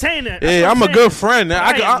nothing though. entertaining. That's what Yeah, I'm a saying. good friend.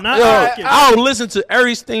 I am not knocking. I'll listen to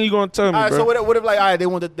everything you gonna tell me, All right, bro. so what if like, all right, they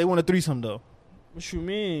want a threesome though. What you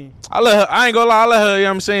mean? I let her. I ain't gonna lie. I let her. You know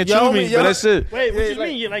what I'm saying, Yo, choose me. yo. But that's it. Wait, what Yeah, you like-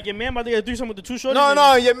 mean? You like your man about to do something with the two shorties?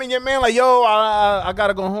 No, your man like, yo, I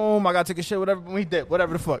gotta go home. I gotta take a shit, whatever. We dip,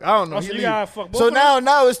 whatever the fuck. I don't know. Oh, He so you leave. gotta fuck both So of them?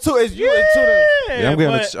 now it's two. It's you and two. Them. Yeah,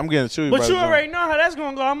 but, I'm getting to you. But you already know how that's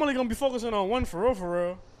gonna go. I'm only gonna be focusing on one for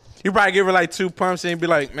real. You probably give her like 2 pumps and be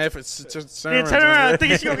like, man, if it's just Then turn around,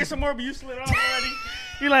 thinking she gonna get some more, but you slid off already.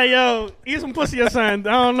 You like, yo, eat some pussy or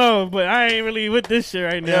something. I don't know, but I ain't really with this shit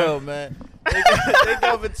right now. Yo, man. Thank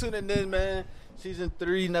y'all for tuning in, man. Season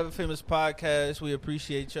 3, Never Famous Podcast. We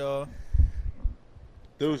appreciate y'all.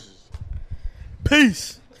 Deuces.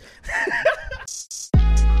 Peace.